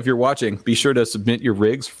guys, if you're watching, be sure to submit your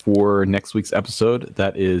rigs for next week's episode.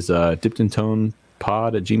 That is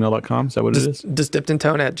dippedintonepod@gmail.com. Is that what it is? Just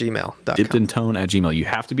dippedintone@gmail.com. Dippedintone@gmail. You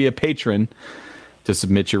have to be a patron to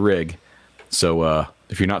submit your rig. So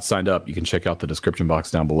if you're not signed up, you can check out the description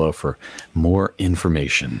box down below for more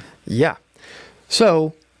information. Yeah.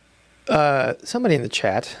 So somebody in the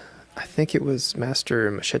chat, I think it was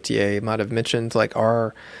Master Machetier, might have mentioned like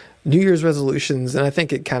our New Year's resolutions, and I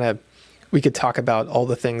think it kind of, we could talk about all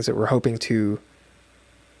the things that we're hoping to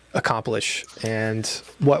accomplish and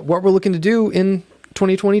what we're looking to do in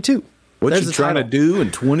 2022. What you trying to do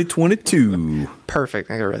in 2022?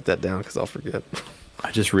 Perfect. I gotta write that down because I'll forget.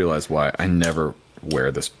 I just realized why I never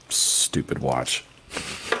wear this stupid watch.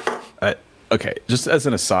 Okay, just as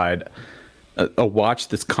an aside, a watch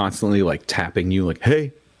that's constantly like tapping you, like,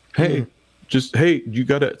 hey, just hey, you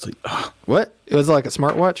gotta. It's like, ugh. What? It was like a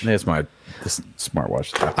smartwatch. It's this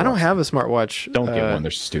smartwatch. I don't have a smartwatch. Don't get one.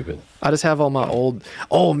 They're stupid. I just have all my old.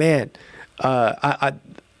 Oh man,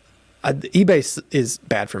 eBay is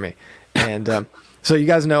bad for me, and so you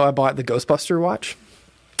guys know I bought the Ghostbuster watch.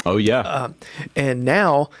 Oh yeah. And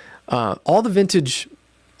now all the vintage,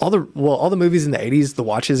 all the movies in the 80s, the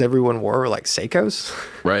watches everyone wore were like Seikos.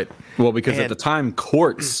 Right. Well, because at the time,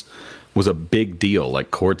 quartz was a big deal.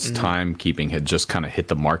 Like quartz timekeeping had just kind of hit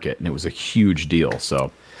the market, and it was a huge deal.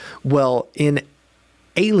 So, well, in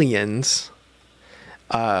Aliens,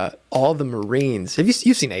 all the Marines.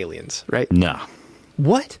 You've seen Aliens, right? Nah.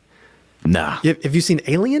 What? Nah. Have you seen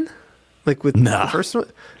Alien? Like with the first one?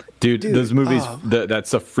 Dude, those movies, that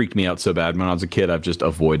stuff freaked me out so bad. When I was a kid, I've just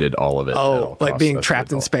avoided all of it. Oh, like being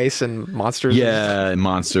trapped in space and monsters? Yeah, and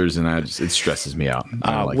monsters, and it stresses me out.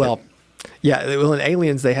 Yeah, well, in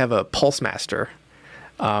Aliens, they have a Pulse Master,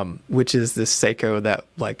 which is this Seiko that,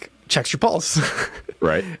 like, checks your pulse.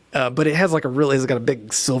 Right. But it has, like, it's got a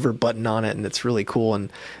big silver button on it, and it's really cool,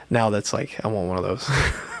 and now that's, like, I want one of those.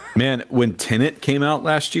 Man, when Tenet came out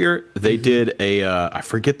last year, they did I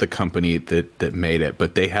forget the company that made it,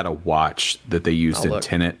 but they had a watch that they used in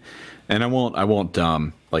Tenet. And I won't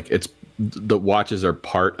like, it's, the watches are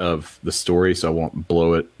part of the story, so I won't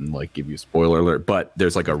blow it and like give you a spoiler alert, but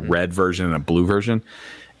there's like a red version and a blue version.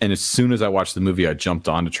 And as soon as I watched the movie, I jumped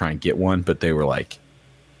on to try and get one, but they were like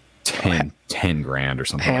 10 grand or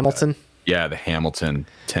something. Hamilton? Like that. Yeah, the Hamilton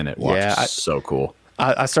Tenet watch is so cool.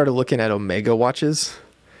 I started looking at Omega watches.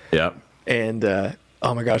 Yep. And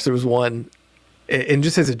oh my gosh, there was one, and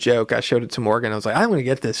just as a joke, I showed it to Morgan. I was like, I'm going to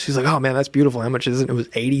get this. She's like, oh man, that's beautiful. How much is it? It was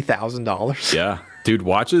 $80,000. Yeah, dude,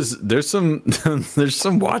 watches. There's some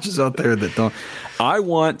watches out there that don't. I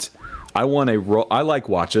like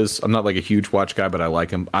watches. I'm not like a huge watch guy, but I like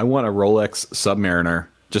them. I want a Rolex Submariner,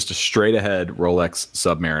 just a straight ahead Rolex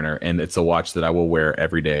Submariner, and it's a watch that I will wear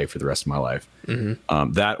every day for the rest of my life.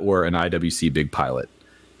 That or an IWC Big Pilot.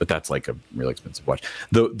 But that's like a really expensive watch.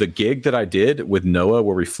 The gig that I did with Noah,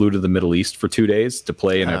 where we flew to the Middle East for 2 days to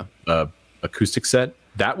play in a acoustic set,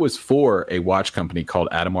 that was for a watch company called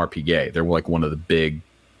Audemars Piguet. They're like one of the big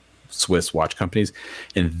Swiss watch companies,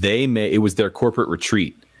 and it was their corporate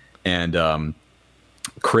retreat. And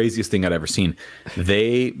craziest thing I'd ever seen.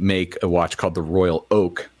 They make a watch called the Royal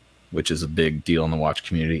Oak, which is a big deal in the watch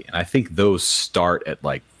community, and I think those start at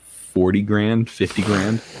like 40 grand, 50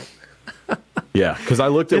 grand. Yeah, because I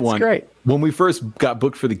looked at one. Great. When we first got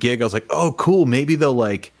booked for the gig, I was like, "Oh, cool. Maybe they'll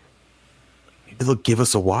give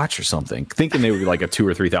us a watch or something." Thinking they would be like a $2,000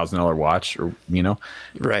 or $3,000 watch, or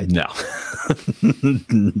right? No,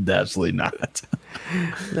 absolutely not.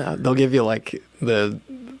 No, they'll give you like the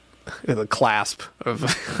clasp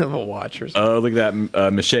of a watch or something. Oh, look at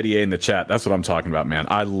that Machete in the chat. That's what I'm talking about, man.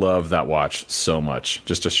 I love that watch so much.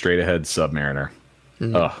 Just a straight ahead Submariner.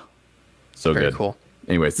 Oh, so Very good. Cool.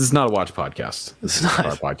 Anyways, this is not a watch podcast. It's not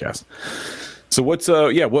our podcast. So what's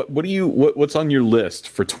what's on your list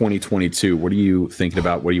for 2022? What are you thinking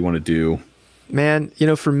about? What do you want to do? Man,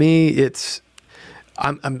 for me, it's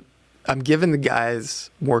I'm giving the guys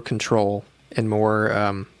more control and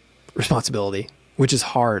more responsibility, which is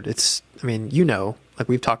hard. It's like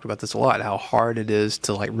we've talked about this a lot, how hard it is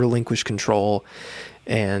to like relinquish control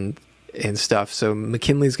and and stuff. So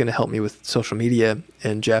McKinley's going to help me with social media,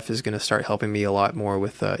 and Jeff is going to start helping me a lot more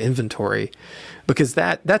with inventory, because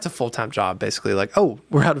that's a full-time job basically. Like, oh,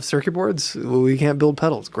 we're out of circuit boards, well, we can't build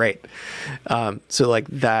pedals, great. So like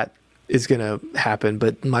that is going to happen.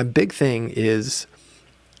 But my big thing is,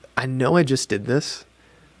 I know I just did this,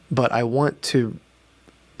 but I want to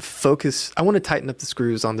focus. I want to tighten up the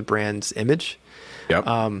screws on the brand's image. Yep.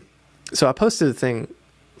 So I posted a thing,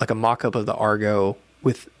 like a mock-up of the Argo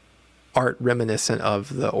with art reminiscent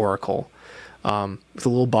of the Oracle, with a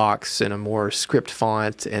little box and a more script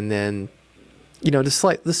font, and then, you know, just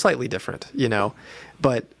slightly different, you know,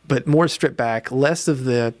 but more stripped back, less of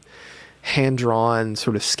the hand-drawn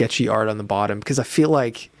sort of sketchy art on the bottom, because I feel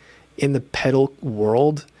like in the pedal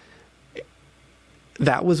world,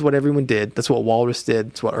 that was what everyone did. That's what Walrus did.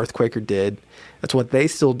 That's what Earthquaker did. That's what they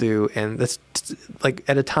still do. And that's like,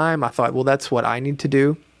 at a time I thought, well, that's what I need to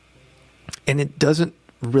do. And it doesn't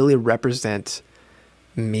really represent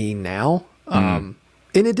me now. And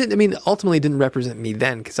it didn't, I mean, ultimately it didn't represent me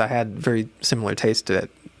then, because I had very similar taste to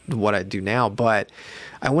what I do now. But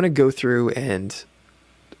I want to go through and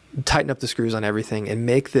tighten up the screws on everything and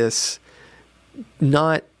make this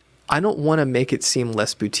not, I don't want to make it seem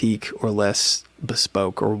less boutique or less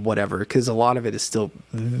bespoke or whatever, because a lot of it is still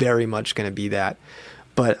very much going to be that.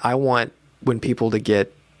 But I want when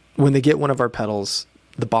they get one of our pedals,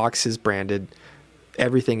 the box is branded,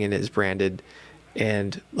 everything in it is branded,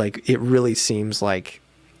 and like it really seems like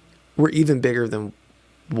we're even bigger than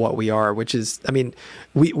what we are, which is, I mean,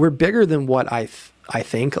 we're bigger than what I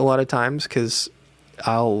think a lot of times, because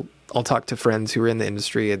I'll talk to friends who are in the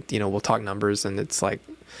industry, and, you know, we'll talk numbers, and it's like,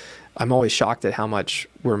 I'm always shocked at how much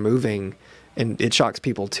we're moving, and it shocks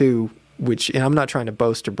people too, and I'm not trying to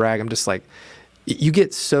boast or brag. I'm just like, you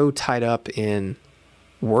get so tied up in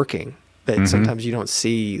working that sometimes you don't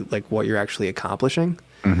see like what you're actually accomplishing.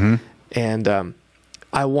 And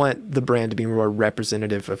I want the brand to be more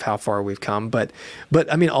representative of how far we've come. But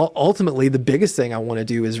I mean, ultimately, the biggest thing I want to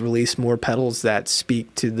do is release more pedals that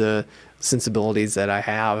speak to the sensibilities that I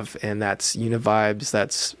have, and that's Univibes,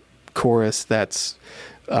 that's Chorus, that's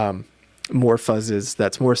more fuzzes,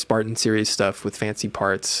 that's more Spartan series stuff with fancy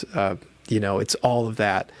parts. You know, it's all of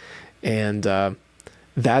that, and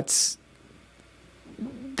that's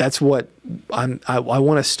what I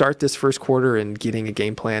want to start this first quarter and getting a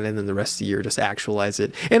game plan, and then the rest of the year just actualize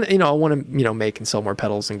it. And, you know, I want to, you know, make and sell more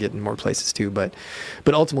pedals and get in more places too. But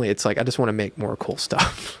ultimately, it's like I just want to make more cool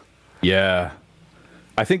stuff. Yeah,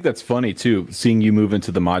 I think that's funny too, seeing you move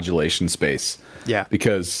into the modulation space. Yeah,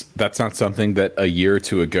 because that's not something that a year or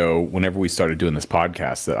two ago, whenever we started doing this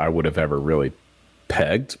podcast, that I would have ever really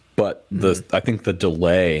pegged. But I think the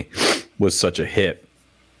delay was such a hit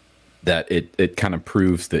that it kind of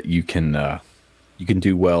proves that you can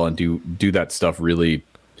do well and do that stuff really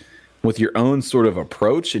with your own sort of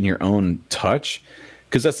approach and your own touch.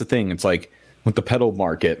 Because that's the thing. It's like with the pedal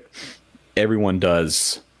market, everyone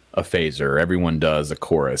does a phaser, everyone does a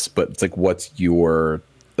chorus, but it's like, what's your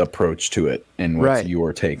approach to it, and what's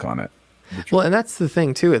your take on it? Well, and that's the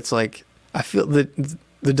thing too. It's like, I feel that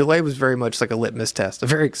the delay was very much like a litmus test, a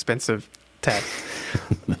very expensive test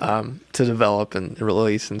to develop and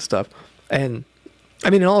release and stuff. And I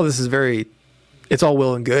mean, all of this is it's all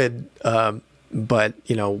well and good. But,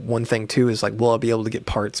 you know, one thing too is like, will I be able to get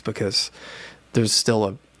parts, because there's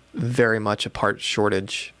still very much a part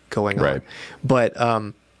shortage going on. But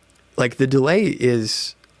like the delay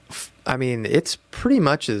is, I mean, it's pretty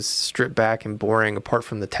much as stripped back and boring, apart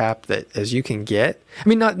from the tap, that as you can get. I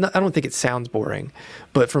mean, not I don't think it sounds boring,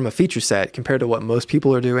 but from a feature set compared to what most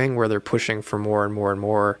people are doing, where they're pushing for more and more and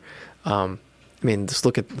more. I mean, just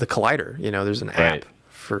look at the Collider. You know, there's an app,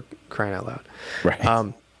 for crying out loud. Right.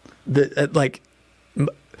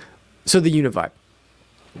 So the Univibe.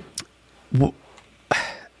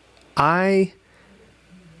 I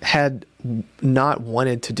had not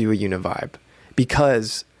wanted to do a Univibe,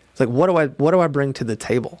 because it's like, what do I bring to the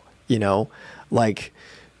table? You know, like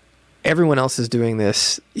everyone else is doing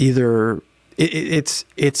this. Either it's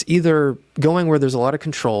either going where there's a lot of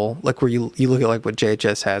control, like where you look at like what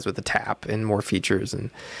JHS has with the tap and more features and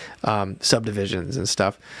subdivisions and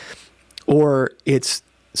stuff, or it's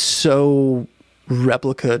so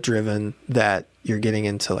replica driven that you're getting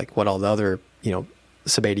into like what all the other, you know,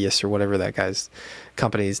 Sabadius or whatever that guy's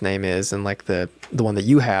company's name is, and like the one that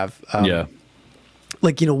you have.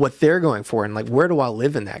 Like, you know, what they're going for, and like, where do I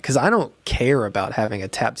live in that? Because I don't care about having a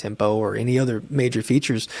tap tempo or any other major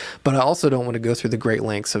features, but I also don't want to go through the great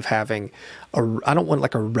lengths of having I don't want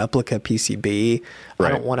like a replica PCB. I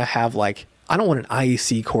don't want to have like, I don't want an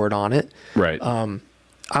IEC cord on it.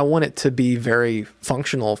 I want it to be very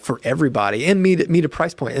functional for everybody and meet a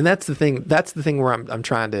price point. And that's the thing. That's the thing where I'm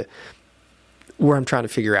trying to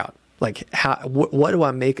figure out, like, what do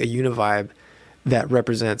I make a Univibe that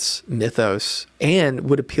represents Mythos and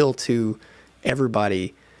would appeal to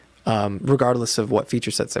everybody, regardless of what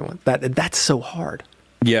feature sets they want. That's so hard.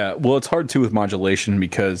 Yeah, well, it's hard too with modulation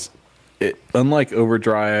because unlike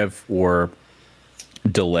overdrive or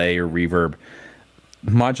delay or reverb,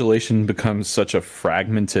 modulation becomes such a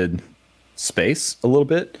fragmented space a little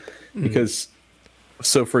bit because,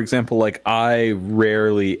 so for example, like I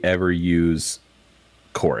rarely ever use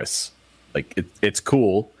chorus. Like it's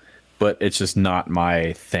cool, but it's just not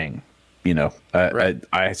my thing. You know, Right.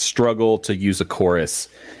 I struggle to use a chorus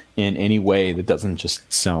in any way that doesn't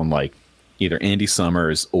just sound like either Andy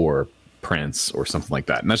Summers or Prince or something like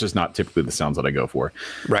that. And that's just not typically the sounds that I go for.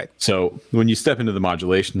 Right. So when you step into the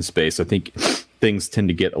modulation space, I think things tend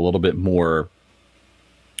to get a little bit more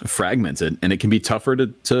fragmented, and it can be tougher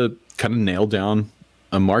to kind of nail down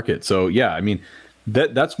a market. So yeah, I mean,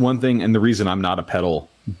 that's one thing. And the reason I'm not a pedal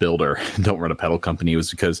builder, don't run a pedal company, was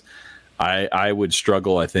because I would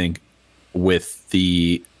struggle, I think, with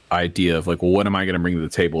the idea of like, well, what am I going to bring to the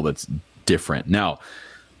table that's different? Now,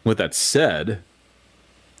 with that said,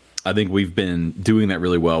 I think we've been doing that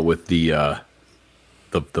really well with the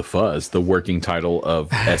fuzz, the working title of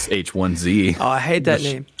SH1Z. Oh, I hate that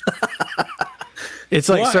name. It's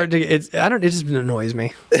like Why? starting to. It just annoys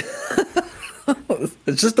me.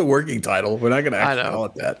 It's just a working title. We're not going to actually know. call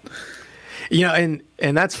it that. You know,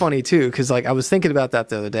 and that's funny too, because like I was thinking about that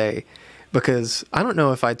the other day, because I don't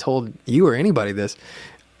know if I told you or anybody this.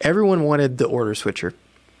 Everyone wanted the order switcher,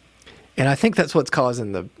 and I think that's what's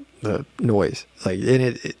causing the noise. Like,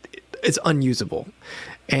 and it's unusable.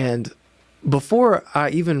 And before I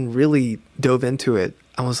even really dove into it,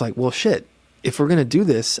 I was like, well, shit. If we're gonna do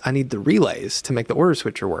this, I need the relays to make the order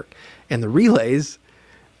switcher work, and the relays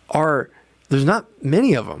there's not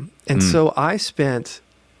many of them, and so I spent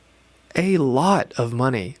a lot of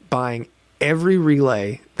money buying every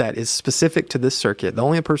relay that is specific to this circuit. The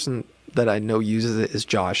only person that I know uses it is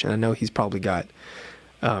Josh, and I know he's probably got,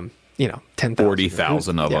 10,000.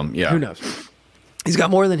 40,000 of them. Yeah. Who knows? He's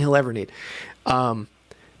got more than he'll ever need.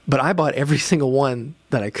 But I bought every single one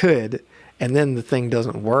that I could, and then the thing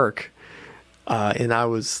doesn't work. And I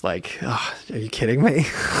was like, oh, are you kidding me?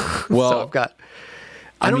 Well, so I've got,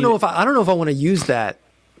 I don't know if I want to use that.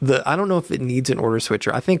 I don't know if it needs an order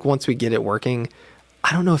switcher. I think once we get it working,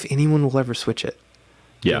 I don't know if anyone will ever switch it.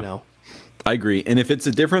 Yeah. You know? I agree. And if it's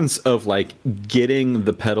a difference of like getting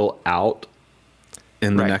the pedal out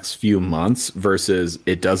in the Right. next few months versus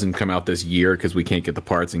it doesn't come out this year because we can't get the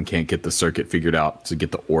parts and can't get the circuit figured out to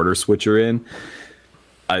get the order switcher in,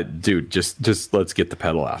 dude, just let's get the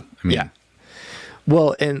pedal out. I mean, Yeah.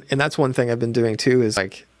 Well, and that's one thing I've been doing too, is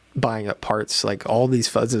like buying up parts, like all these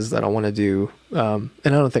fuzzes that I want to do. And I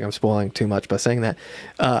don't think I'm spoiling too much by saying that.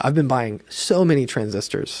 I've been buying so many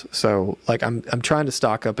transistors. So like I'm trying to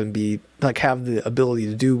stock up and be like, have the ability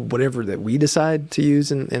to do whatever that we decide to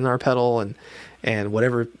use in our pedal, and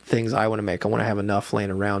whatever things I want to make. I want to have enough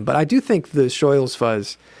laying around. But I do think the Shoyles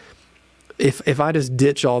fuzz, if I just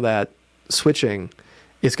ditch all that switching,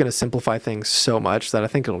 it's going to simplify things so much that I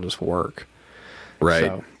think it'll just work. right.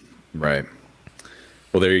 So- Right.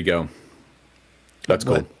 Well, there you go. That's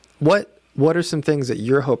cool. But what are some things that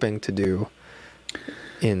you're hoping to do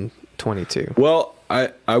in 22? Well,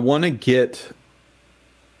 I want to get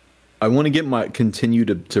continue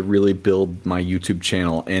to really build my YouTube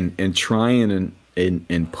channel and try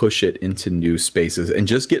and push it into new spaces and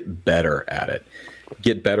just get better at it.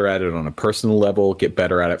 Get better at it on a personal level, get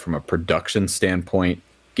better at it from a production standpoint,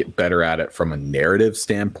 get better at it from a narrative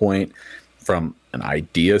standpoint, from an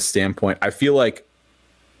idea standpoint. I feel like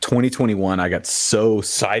 2021 I got so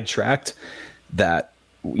sidetracked that,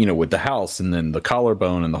 you know, with the house and then the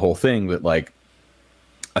collarbone and the whole thing, that like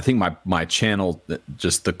I think my channel,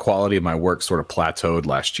 just the quality of my work sort of plateaued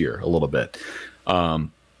last year a little bit. And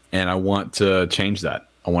I want to change that.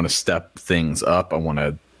 I want to step things up. I want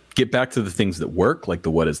to get back to the things that work, like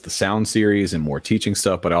the What is the Sound series and more teaching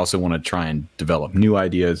stuff, but I also want to try and develop new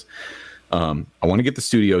ideas. I want to get the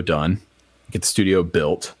studio done, get the studio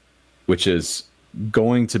built, which is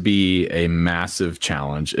going to be a massive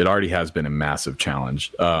challenge. It already has been a massive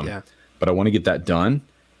challenge. Yeah. But I want to get that done,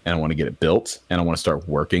 and I want to get it built, and I want to start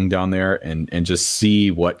working down there and just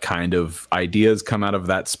see what kind of ideas come out of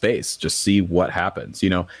that space. Just see what happens. You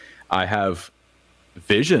know, I have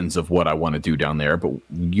visions of what I want to do down there, but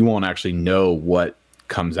you won't actually know what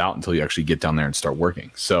comes out until you actually get down there and start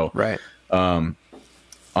working. So Right. on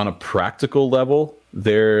a practical level,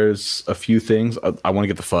 there's a few things. I want to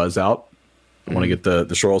get the fuzz out. I want to get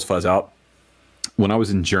the Schorls fuzz out. When I was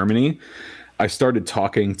in Germany, I started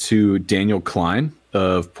talking to Daniel Klein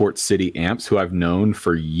of Port City Amps, who I've known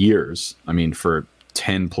for years. I mean, for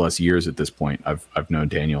 10 plus years at this point, I've known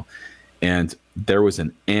Daniel. And there was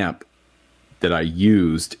an amp that I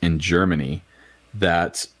used in Germany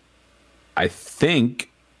that I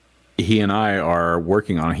think he and I are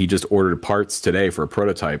working on. He just ordered parts today for a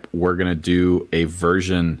prototype. We're going to do a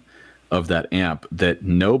version of that amp that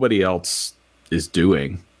nobody else is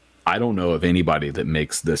doing. I don't know of anybody that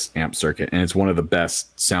makes this amp circuit, and it's one of the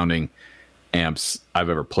best sounding amps I've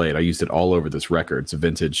ever played. I used it all over this record. It's a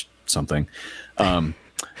vintage something.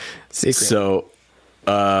 Secret. So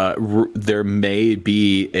there may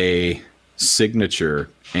be a signature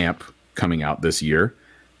amp coming out this year,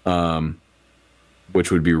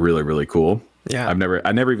 which would be really, really cool. Yeah. I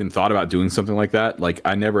never even thought about doing something like that. Like,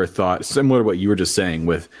 I never thought, similar to what you were just saying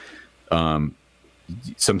with,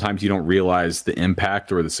 sometimes you don't realize the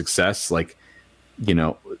impact or the success. Like, you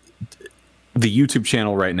know, the YouTube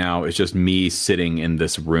channel right now is just me sitting in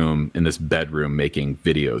this room, in this bedroom, making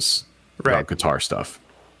videos about guitar stuff.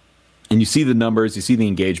 And you see the numbers, you see the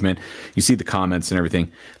engagement, you see the comments and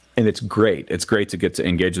everything. And it's great. It's great to get to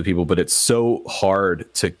engage with people, but it's so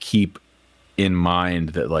hard to keep in mind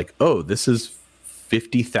that, like, oh, this is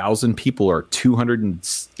 50,000 people or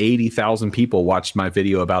 280,000 people watched my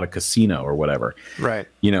video about a casino or whatever. Right.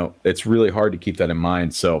 You know, it's really hard to keep that in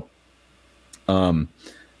mind. So,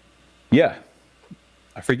 yeah,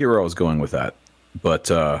 I forget where I was going with that,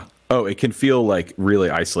 but, it can feel like really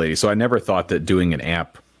isolating. So I never thought that doing an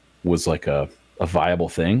amp was like a viable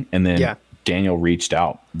thing. And then Daniel reached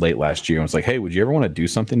out late last year and was like, hey, would you ever want to do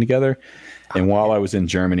something together? And while I was in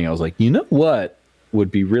Germany, I was like, you know what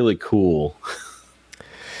would be really cool?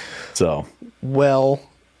 So, well,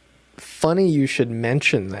 funny you should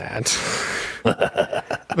mention that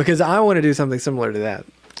because I want to do something similar to that.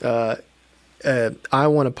 I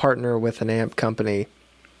want to partner with an amp company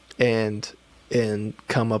and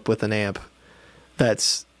come up with an amp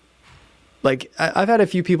that's like, I've had a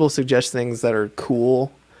few people suggest things that are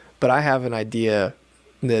cool, but I have an idea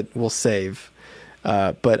that will save.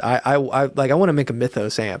 But I want to make a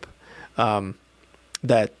Mythos amp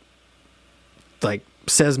that like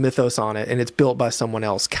says Mythos on it, and it's built by someone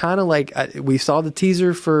else. Kind of like we saw the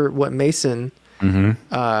teaser for what Mason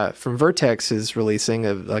from Vertex is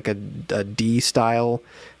releasing, like a D style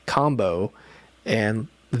combo, and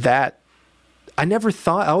that I never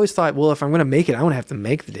thought. I always thought, well, if I'm going to make it, I don't have to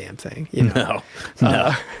make the damn thing, you know.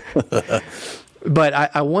 No. But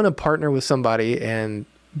I want to partner with somebody, and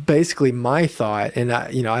basically my thought, and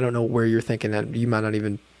I don't know where you're thinking that you might not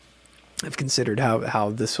even have considered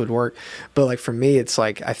how this would work, but like for me, it's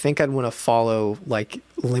like I think I'd want to follow like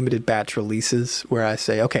limited batch releases where I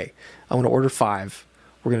say, okay, I want to order 5.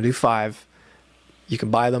 We're going to do 5. You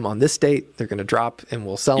can buy them on this date. They're going to drop, and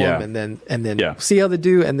we'll sell them, and then see how they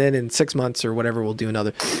do, and then in 6 months or whatever, we'll do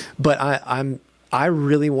another. But I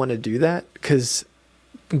really want to do that because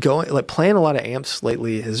playing a lot of amps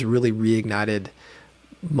lately has really reignited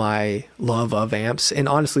my love of amps, and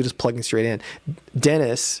honestly, just plugging straight in.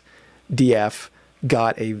 Dennis DF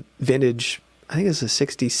got a vintage, I think it's a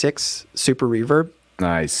 66 Super Reverb.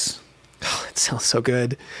 Nice. Oh, it sounds so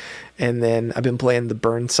good. And then I've been playing the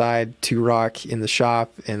Burnside 2-Rock in the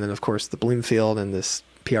shop, and then of course the Bloomfield and this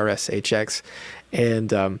PRS HX.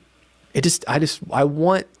 And I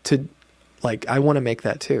want to make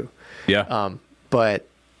that too. Yeah. But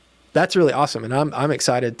that's really awesome, and I'm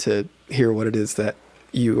excited to hear what it is that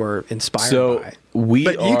you are inspired by.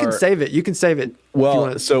 You can save it. You can save it.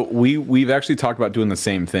 Well, so we've actually talked about doing the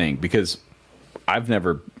same thing because I've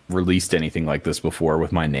never released anything like this before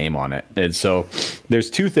with my name on it. And so there's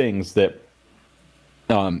 2 things that,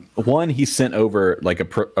 one, he sent over like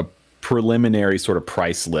a preliminary sort of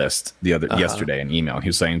price list yesterday in email. And he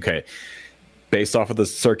was saying, okay, based off of the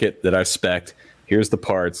circuit that I spec'd, here's the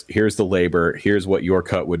parts, here's the labor, here's what your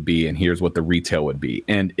cut would be, and here's what the retail would be.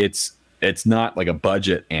 And it's not like a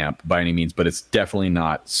budget amp by any means, but it's definitely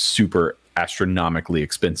not super astronomically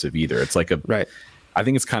expensive either. It's like I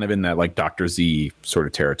think it's kind of in that like Dr. Z sort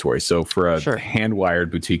of territory. So for a hand-wired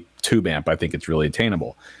boutique tube amp, I think it's really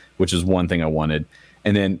attainable, which is one thing I wanted.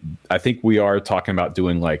 And then I think we are talking about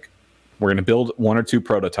doing like, we're going to build 1 or 2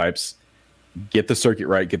 prototypes, get the circuit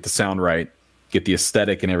right, get the sound right, get the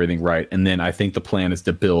aesthetic and everything right. And then I think the plan is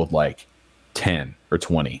to build like 10 or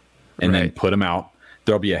 20 and then put them out.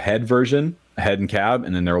 There'll be a head version, a head and cab,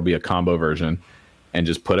 and then there will be a combo version, and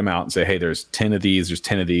just put them out and say, hey, there's 10 of these, there's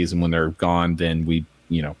 10 of these. And when they're gone, then we,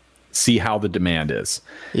 see how the demand is,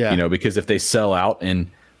 because if they sell out in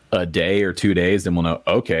a day or 2 days, then we'll know,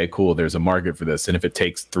 okay, cool, there's a market for this. And if it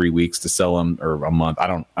takes 3 weeks to sell them or a month, I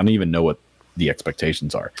don't even know what the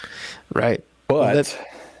expectations are. Right. But well,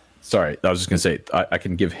 sorry, I was just gonna say I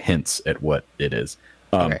can give hints at what it is.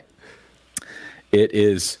 Okay. It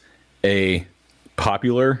is a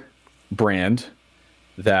popular brand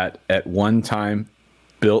that at one time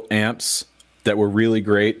built amps that were really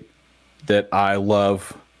great, that I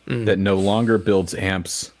love, that no longer builds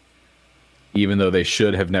amps, even though they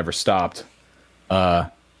should have never stopped.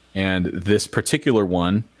 And this particular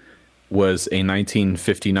one was a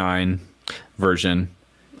 1959 version.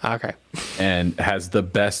 Okay. And has the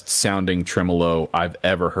best sounding tremolo I've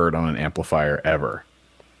ever heard on an amplifier ever.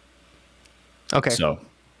 Okay. So,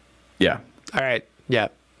 yeah. All right. Yeah.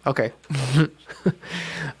 Okay.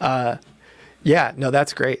 Yeah. No,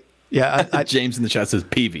 that's great. Yeah. James in the chat says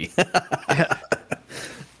PV. Yeah.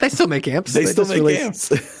 They still make amps. They still make amps.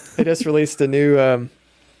 They just released a new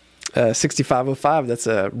 6505. That's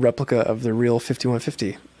a replica of the real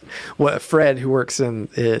 5150. What Fred, who works in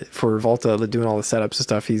for Volta, doing all the setups and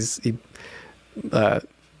stuff, he's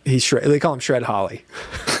shred. They call him Shred Holly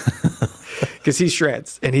because he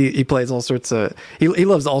shreds and he plays all sorts of. He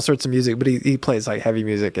loves all sorts of music, but he plays like heavy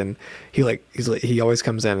music, and he always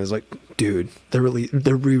comes in and is like, dude, they're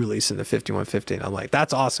re-releasing the 5150. And I'm like,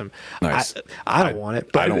 that's awesome. Nice. I don't want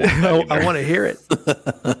it, but I don't want that I want to hear it.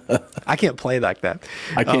 I can't play like that.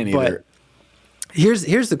 I can't either.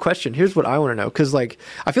 Here's the question. Here's what I want to know, because like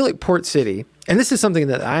I feel like Port City, and this is something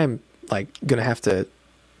that I'm like gonna have to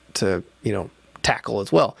tackle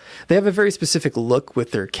as well. They have a very specific look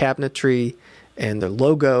with their cabinetry and their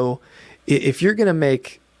logo. If you're gonna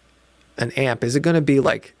make an amp, is it gonna be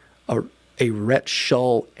like a Rhett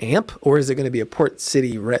Shull amp, or is it gonna be a Port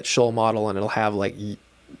City Rhett Shull model, and it'll have like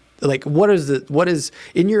what is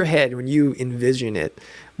in your head when you envision it?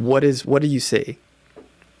 What do you see?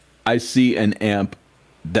 I see an amp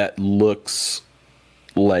that looks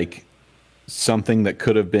like something that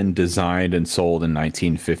could have been designed and sold in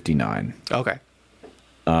 1959. Okay.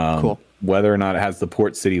 Cool. Whether or not it has the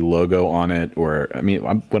Port City logo on it, or I'm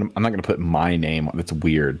not going to put my name on. That's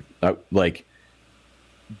weird. Like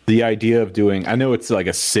the idea of doing, I know it's like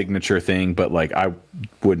a signature thing, but like I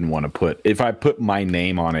wouldn't want to put, if I put my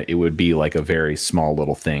name on it, it would be like a very small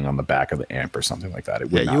little thing on the back of the amp or something like that.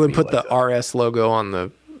 It would you would put like the RS logo on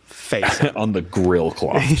the face on the grill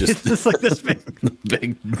cloth, just like this big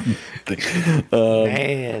thing.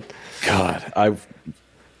 Man, God,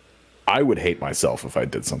 I would hate myself if I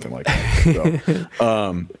did something like that.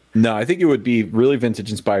 So, no, I think it would be really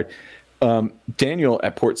vintage inspired. Daniel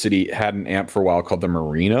at Port City had an amp for a while called the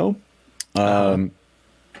Merino, and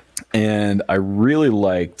I really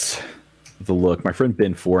liked the look. My friend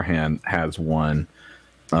Ben Forehand has one.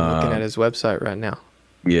 I'm looking at his website right now.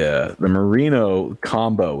 Yeah, the Merino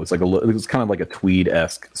combo was like it was kind of like a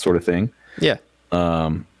tweed-esque sort of thing. Yeah.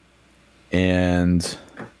 And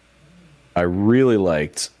I really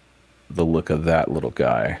liked the look of that little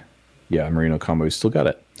guy. Yeah, Merino combo. He's still got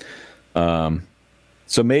it.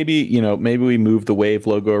 So maybe we move the Wave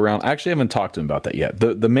logo around. I actually haven't talked to him about that yet.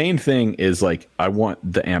 The main thing is like I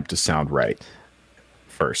want the amp to sound right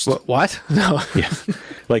first. What? No. Yeah.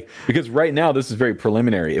 Like, because right now this is very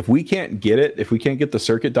preliminary. If we can't get the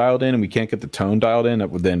circuit dialed in and we can't get the tone dialed in,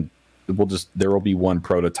 then there will be one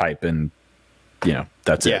prototype and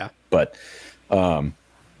that's it. But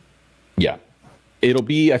yeah. It'll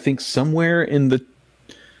be, I think, somewhere in the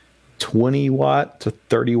 20 watt to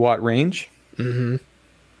 30 watt range. Mm-hmm.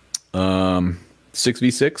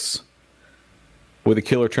 6v6 with a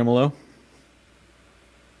killer tremolo.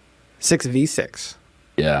 6v6.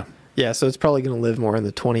 Yeah. Yeah, so it's probably going to live more in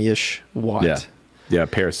the 20-ish watt. Yeah. Yeah, a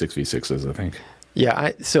pair of 6v6s, I think.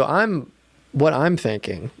 Yeah, what I'm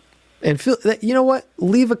thinking, and feel that, you know what?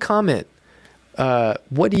 Leave a comment.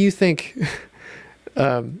 What do you think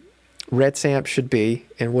Rhett's amp should be,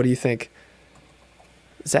 and what do you think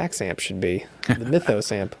Zach's amp should be? The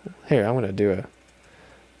Mythos amp. Here, I'm going to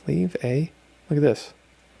look at this.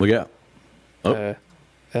 Look out. Oh.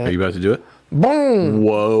 Are you about to do it? Boom!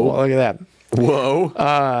 Whoa. Well, look at that. Whoa.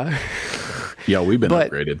 Yeah, we've been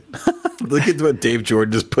upgraded. Look at what Dave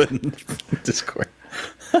Jordan just put in Discord.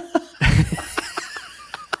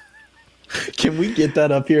 Can we get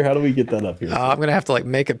that up here? How do we get that up here? I'm going to have to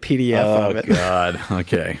make a PDF of it. Oh, God.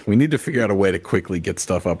 Okay. We need to figure out a way to quickly get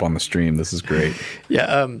stuff up on the stream. This is great.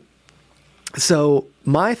 Yeah. So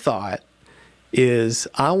my thought is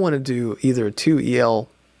I want to do either a 2EL34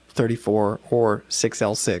 or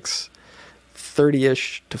 6L6,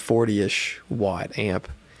 30-ish to 40-ish watt amp.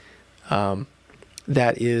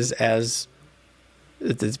 That is as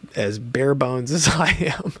bare bones as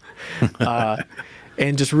I am.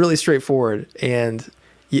 and just really straightforward. And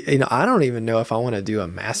you know, I don't even know if I want to do a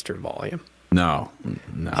master volume. No,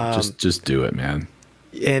 just do it, man.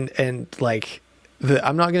 And like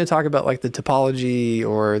I'm not going to talk about like the topology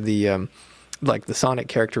or the like the sonic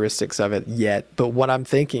characteristics of it yet, but what I'm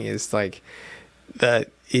thinking is like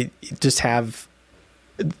that it just have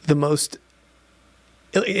the most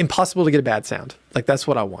impossible to get a bad sound. Like that's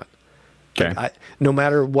what I want. Okay. No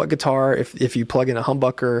matter what guitar, if you plug in a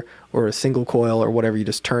humbucker or a single coil or whatever, you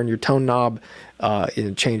just turn your tone knob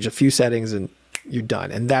and change a few settings and you're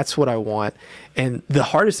done. And that's what I want. And the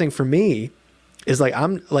hardest thing for me is like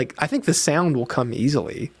I think the sound will come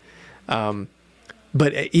easily.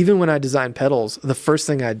 But even when I design pedals, the first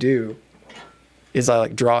thing I do is I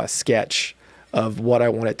like draw a sketch of what I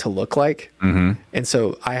want it to look like. Mm-hmm. And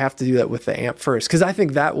so I have to do that with the amp first, because I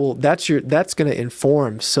think that's going to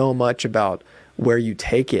inform so much about where you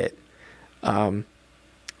take it.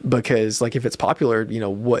 Because like if it's popular, you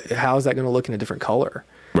know, how is that going to look in a different color?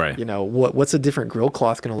 Right. You know, what's a different grill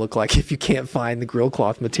cloth going to look like if you can't find the grill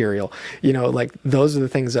cloth material? You know, like those are the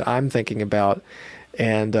things that I'm thinking about.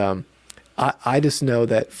 And I just know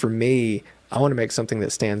that for me, I want to make something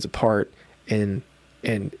that stands apart and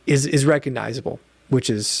is recognizable,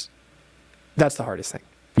 that's the hardest thing.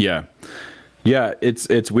 Yeah.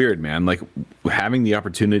 It's weird, man. Like having the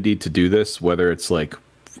opportunity to do this, whether it's like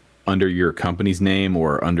under your company's name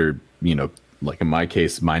or under, you know, like in my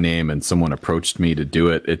case, my name, and someone approached me to do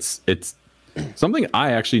it. It's something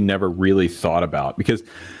I actually never really thought about, because,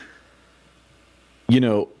 you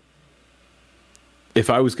know, if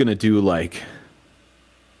I was going to do like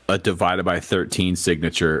a divided by 13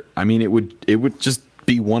 signature, I mean, it would just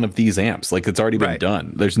be one of these amps. Like it's already been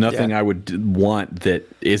done. There's nothing I would want that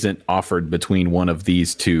isn't offered between one of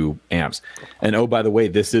these two amps. And oh, by the way,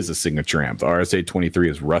 this is a signature amp. The RSA 23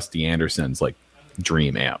 is Rusty Anderson's like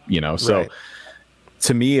dream amp, you know? So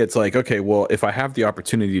to me, it's like, okay, well, if I have the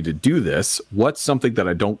opportunity to do this, what's something that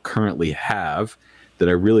I don't currently have that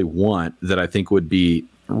I really want, that I think would be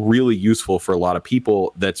really useful for a lot of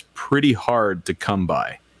people, that's pretty hard to come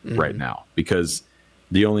by right now, because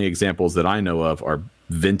the only examples that I know of are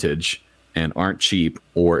vintage and aren't cheap,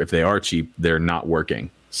 or if they are cheap, they're not working.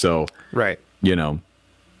 So, you know,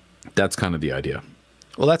 that's kind of the idea.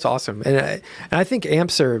 Well, that's awesome. And I think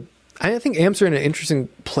amps are in an interesting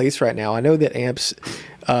place right now. I know that amps,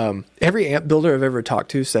 every amp builder I've ever talked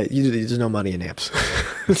to said there's no money in amps.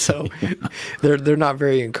 So they're not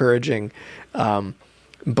very encouraging.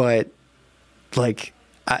 But like,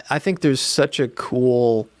 I think there's such a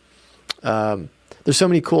cool, there's so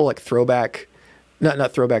many cool like throwback,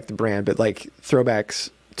 not throwback the brand, but like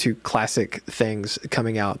throwbacks to classic things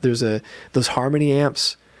coming out. Those Harmony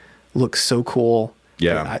amps look so cool.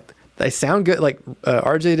 Yeah. They sound good. Like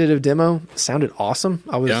RJ did a demo, sounded awesome.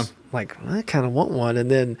 I was like, I kind of want one.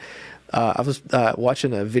 And then I was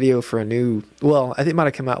watching a video for I think it might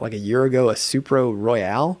have come out like a year ago, a Supro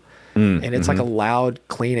Royale. And it's like a loud,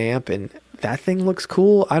 clean amp, and that thing looks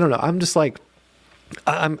cool. I don't know. I'm just like,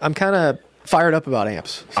 I'm kind of fired up about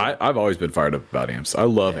amps. I've always been fired up about amps. I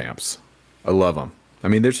love amps. I love them. I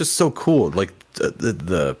mean, they're just so cool. Like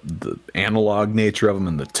the analog nature of them,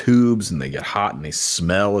 and the tubes, and they get hot and they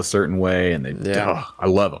smell a certain way, and I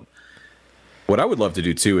love them. What I would love to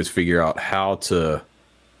do too is figure out how to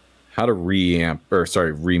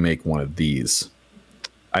remake one of these.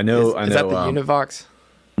 I know. Is that the Univox?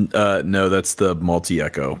 No, that's the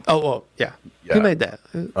Multi-Echo. Oh, yeah. Who made that?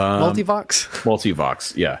 Multivox?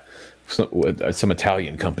 Multivox, yeah. Some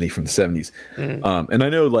Italian company from the 70s. And I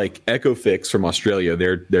know like Echofix from Australia,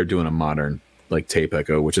 they're doing a modern like tape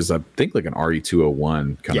echo, which is I think like an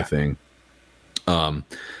RE201 kind of thing.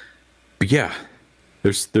 But yeah,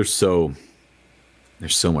 there's so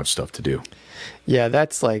much stuff to do. Yeah,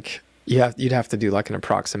 that's like you'd have to do like an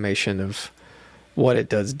approximation of what it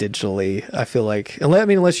does digitally. I feel like,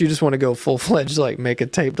 unless you just want to go full-fledged, like make a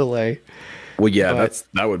tape delay. Well, yeah,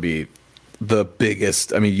 that would be the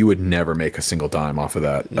biggest. I mean, you would never make a single dime off of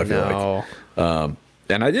that, I feel like.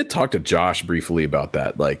 And I did talk to Josh briefly about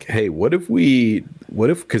that. Like, hey,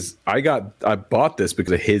 because I bought this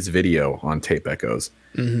because of his video on tape echoes,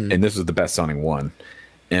 and this was the best sounding one.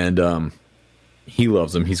 And he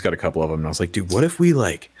loves them. He's got a couple of them. And I was like, dude, what if we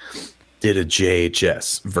like did a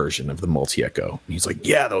JHS version of the Multi-Echo? And he's like,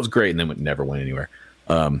 yeah, that was great. And then it never went anywhere.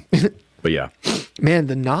 But yeah. Man,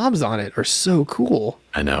 the knobs on it are so cool.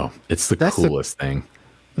 I know. It's the coolest thing.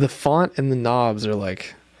 The font and the knobs are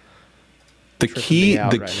like the key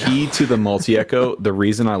to the Multi-Echo, the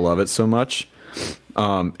reason I love it so much,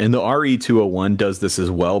 and the RE201 does this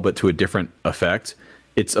as well, but to a different effect.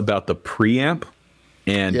 It's about the preamp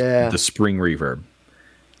and the spring reverb.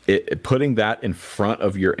 putting that in front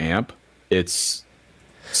of your amp, it's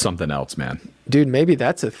something else, man. Dude, maybe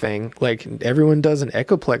that's a thing. Like, everyone does an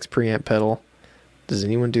Echoplex preamp pedal. Does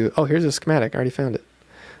anyone do... Oh, here's a schematic. I already found it.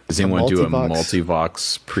 Does anyone do a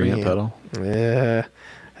Multivox preamp pedal? Yeah.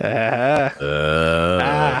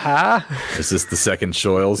 Is this the second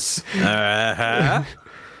Shoils? I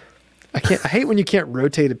hate when you can't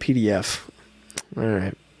rotate a PDF. All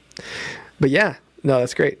right. But yeah, no,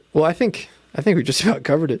 that's great. Well, I think we just about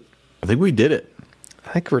covered it. I think we did it.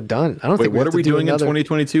 I think we're done. I don't think. What are we doing in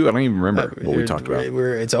 2022? I don't even remember what we talked about.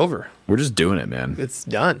 It's over. We're just doing it, man. It's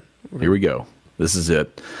done. Here we go. This is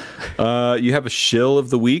it. You have a shill of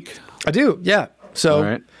the week? I do. Yeah. So, all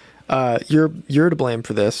right. You're to blame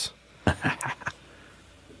for this.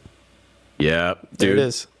 Yeah, dude. There it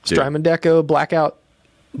is. Strymon Deco Blackout.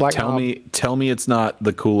 Tell me it's not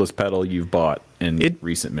the coolest pedal you've bought in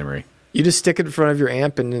recent memory. You just stick it in front of your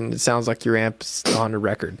amp, and then it sounds like your amp's on a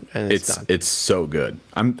record, and it's done. It's so good.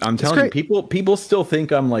 I'm telling you, people still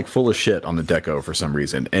think I'm like full of shit on the Deco for some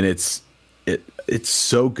reason, and it's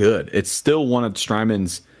so good. It's still one of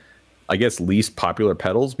Strymon's, I guess, least popular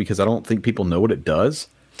pedals because I don't think people know what it does.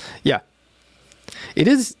 Yeah, it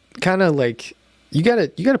is kind of like you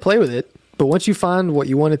gotta play with it, but once you find what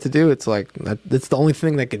you want it to do, it's like it's the only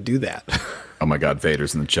thing that can do that. Oh my God,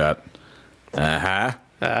 Vader's in the chat.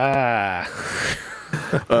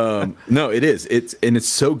 No, it is. It's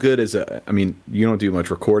so good as a. I mean, you don't do much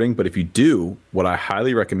recording, but if you do, what I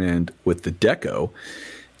highly recommend with the Deco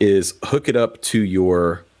is hook it up to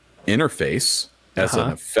your interface as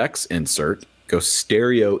an effects insert. Go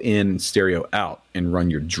stereo in, stereo out, and run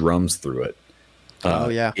your drums through it.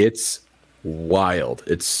 Yeah, it's wild.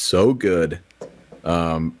 It's so good.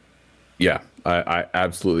 Yeah, I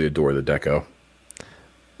absolutely adore the Deco.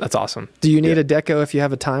 That's awesome. Do you need a Deco if you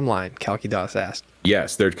have a timeline? Kalkidas asked.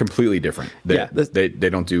 Yes, they're completely different. They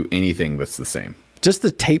don't do anything that's the same. Just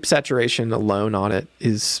the tape saturation alone on it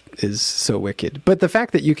is so wicked. But the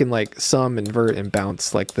fact that you can like sum, invert, and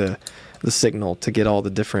bounce like the signal to get all the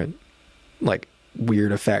different like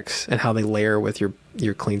weird effects and how they layer with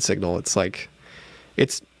your clean signal, it's like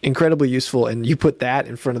it's incredibly useful. And you put that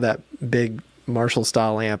in front of that big Marshall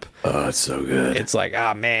style amp. Oh, it's so good. It's like,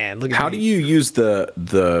 oh man, look at how do you use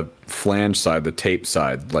the flange side, the tape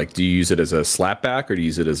side? Like, do you use it as a slapback, or do you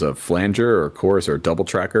use it as a flanger or a chorus or a double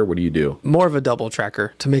tracker? What do you do? More of a double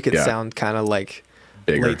tracker to make it sound kind of like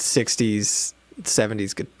bigger. Late 60s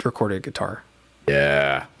 70s recorded guitar.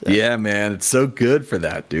 Yeah, man, it's so good for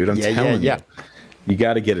that, dude. I'm telling you, you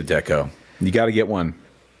got to get a Deco. You got to get one.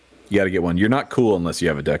 You're not cool unless you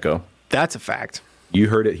have a Deco. That's a fact. You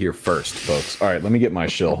heard it here first, folks. All right, let me get my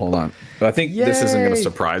shill. Hold on. But I think this isn't going to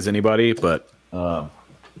surprise anybody, but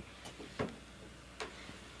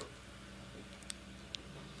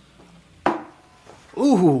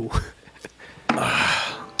ooh.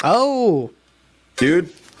 Oh. Dude,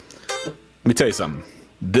 let me tell you something.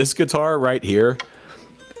 This guitar right here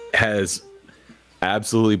has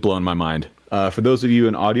absolutely blown my mind. For those of you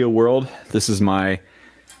in audio world, this is my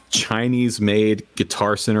Chinese-made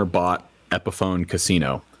Guitar Center bought Epiphone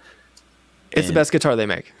Casino. It's the best guitar they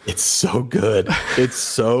make. It's so good. It's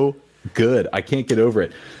so good. I can't get over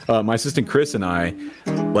it. My assistant Chris and I,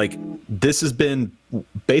 like, this has been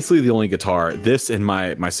basically the only guitar. This and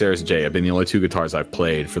my Ceres J have been the only two guitars I've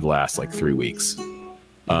played for the last like 3 weeks.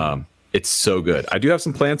 It's so good. I do have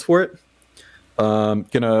some plans for it.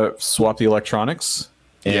 Gonna swap the electronics,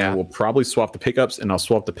 and we'll probably swap the pickups, and I'll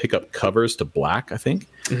swap the pickup covers to black, I think.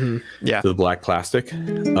 Yeah, to the black plastic.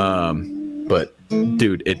 But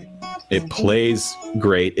dude, it plays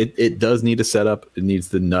great. It does need a setup. It needs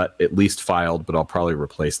the nut at least filed, but I'll probably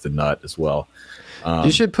replace the nut as well.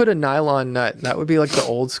 You should put a nylon nut. That would be like the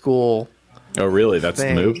old school. Oh, really? That's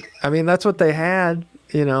thing. The move? I mean, that's what they had,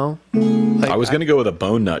 you know. Like, I was going to go with a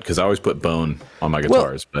bone nut because I always put bone on my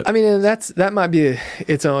guitars. Well, but I mean, that might be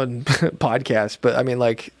its own podcast. But I mean,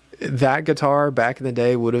 like that guitar back in the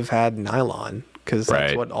day would have had nylon because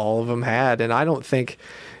that's what all of them had. And I don't think,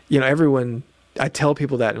 you know, everyone. I tell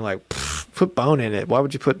people that and like, put bone in it. Why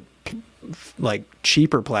would you put like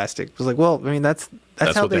cheaper plastic? It was like, well, I mean, that's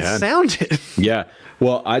how they sounded. Yeah.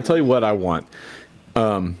 Well, I tell you what I want.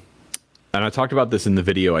 And I talked about this in the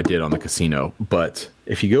video I did on the Casino, but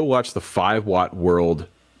if you go watch the 5-watt world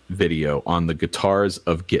video on the guitars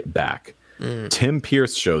of Get Back, Tim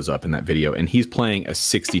Pierce shows up in that video and he's playing a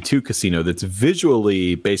 62 Casino that's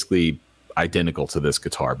visually basically identical to this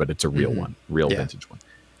guitar, but it's a real one, vintage one.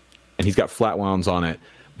 And he's got flat wounds on it,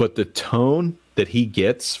 but the tone that he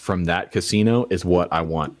gets from that Casino is what I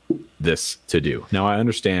want this to do. Now I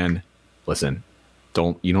understand, listen,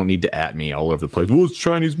 You don't need to at me all over the place. Well, it's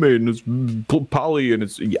Chinese made and it's poly and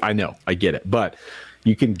it's. I know, I get it, but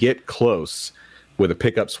you can get close with a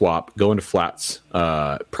pickup swap, go into flats,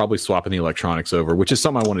 probably swapping the electronics over, which is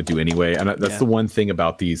something I want to do anyway. And that's the one thing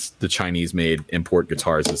about the Chinese made import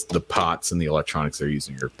guitars is the pots and the electronics they're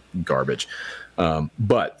using are garbage.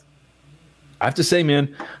 But I have to say,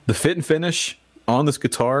 man, the fit and finish on this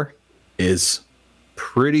guitar is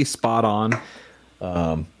pretty spot on.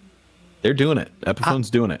 They're doing it.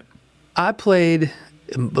 Epiphone's doing it. I played,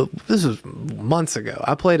 this was months ago.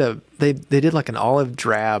 I played they did like an olive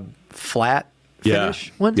drab flat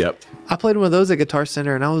finish one. Yep. I played one of those at Guitar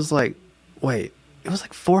Center and I was like, wait, it was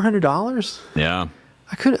like $400? Yeah.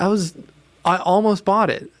 I almost bought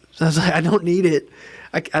it. I was like, I don't need it.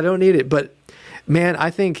 I don't need it. But man, I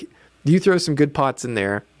think you throw some good pots in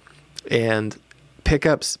there and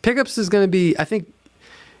pickups is going to be, I think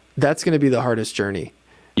that's going to be the hardest journey.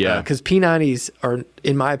 Yeah. Because P90s are,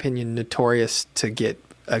 in my opinion, notorious to get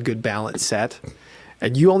a good balance set.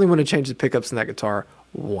 And you only want to change the pickups in that guitar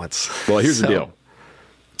once. Well, here's the deal.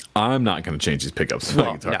 I'm not going to change these pickups in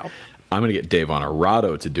my guitar. No. I'm going to get Dave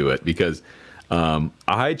Honorado to do it because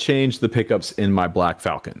I changed the pickups in my Black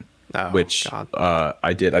Falcon, which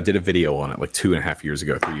I did. I did a video on it like 2.5 years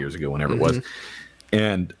ago, 3 years ago, whenever it was.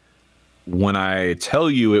 And when I tell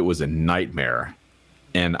you it was a nightmare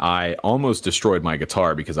and I almost destroyed my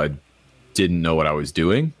guitar because I didn't know what I was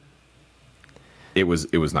doing, it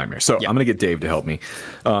was nightmare. So I'm going to get Dave to help me.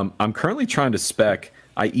 I'm currently trying to spec.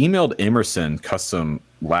 I emailed Emerson Custom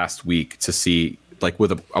last week to see, like,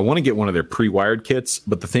 I want to get one of their pre-wired kits,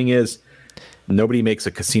 but the thing is, nobody makes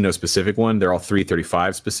a casino specific one. They're all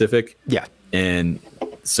 335 specific. Yeah. And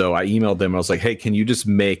so I emailed them. I was like, hey, can you just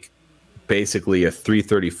make basically a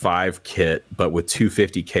 335 kit, but with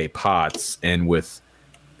 250K pots and with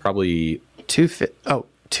probably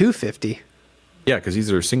 250. Yeah, because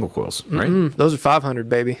these are single coils, right? Those are 500,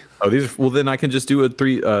 baby. Oh, well, then I can just do a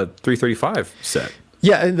 335 set.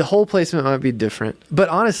 Yeah, and the whole placement might be different. But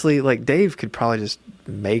honestly, like, Dave could probably just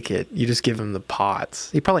make it. You just give him the pots.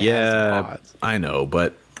 He probably has the pots. I know,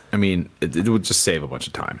 but I mean, it would just save a bunch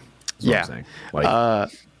of time. What I'm saying. Like,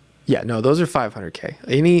 no, those are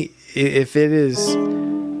 500K. If it is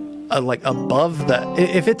like above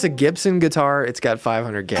if it's a Gibson guitar, it's got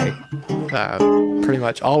 500K. Pretty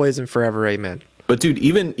much always and forever, amen. But dude,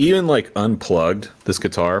 even like unplugged this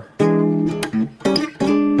guitar.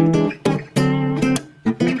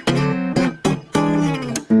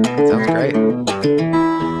 Sounds great.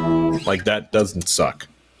 Like, that doesn't suck,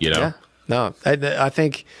 you know? Yeah. No, I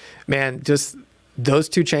think, man, just those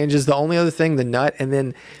two changes. The only other thing, the nut, and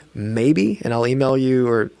then maybe, and I'll email you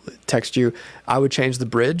or text you, I would change the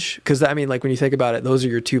bridge. Because, I mean, like, when you think about it, those are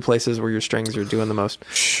your two places where your strings are doing the most.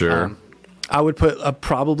 Sure. I would put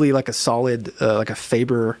probably like a solid, like a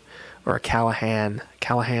Faber or a Callahan,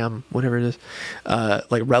 whatever it is,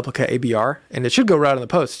 like replica ABR, and it should go right on the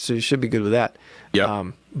post, so you should be good with that.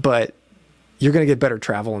 Yeah. But you're going to get better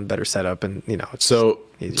travel and better setup, and you know. It's so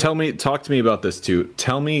easier. Talk to me about this too.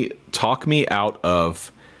 Talk me out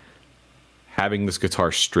of having this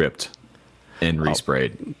guitar stripped and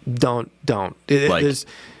resprayed. Don't.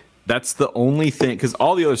 That's the only thing, because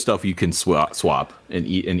all the other stuff you can swap and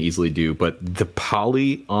easily do, but the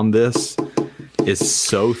poly on this is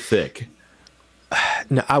so thick.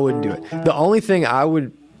 No, I wouldn't do it. The only thing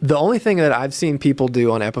that I've seen people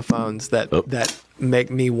do on Epiphones that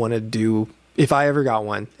make me want to do, if I ever got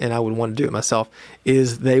one and I would want to do it myself,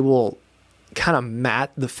 is they will kind of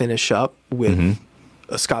matte the finish up with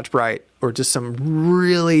a Scotch-Brite or just some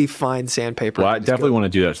really fine sandpaper. Well, I definitely want to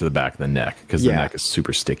do that to the back of the neck, because the neck is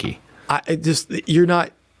super sticky. It's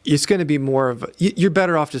going to be more of you're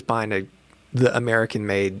better off just buying the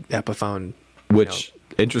American-made Epiphone. Which,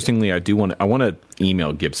 interestingly, I want to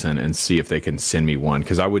email Gibson and see if they can send me one,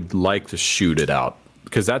 because I would like to shoot it out,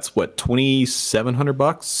 because that's what,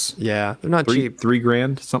 $2,700. Yeah, they're not cheap.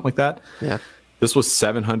 $3,000, something like that. Yeah, this was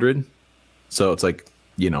 $700, so it's like,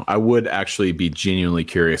 you know, I would actually be genuinely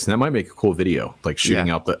curious, and that might make a cool video, like shooting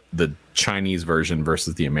out the Chinese version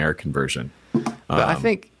versus the American version. But I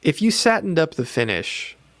think if you satined up the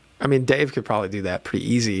finish, I mean, Dave could probably do that pretty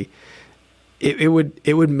easy. It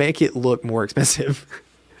would make it look more expensive.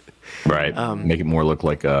 Right. Make it more look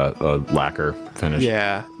like a lacquer finish.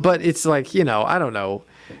 Yeah. But it's like, you know, I don't know.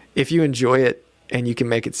 If you enjoy it and you can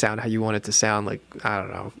make it sound how you want it to sound, like, I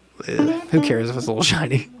don't know. Who cares if it's a little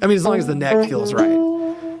shiny? I mean, as long as the neck feels right.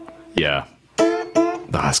 Yeah.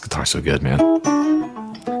 This guitar's so good, man.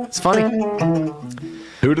 It's funny.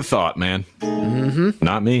 Who'd have thought, man?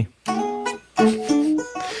 Not me.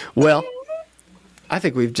 Well, I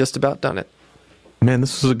think we've just about done it. Man,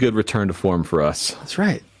 this was a good return to form for us. That's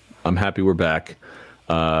right. I'm happy we're back.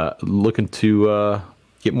 Looking to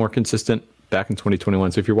get more consistent back in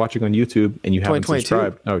 2021. So if you're watching on YouTube and you haven't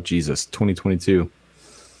subscribed, oh Jesus, 2022.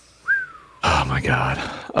 Oh my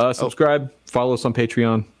God. Subscribe, follow us on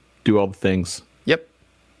Patreon, do all the things. Yep.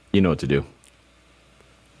 You know what to do.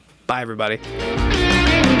 Bye, everybody.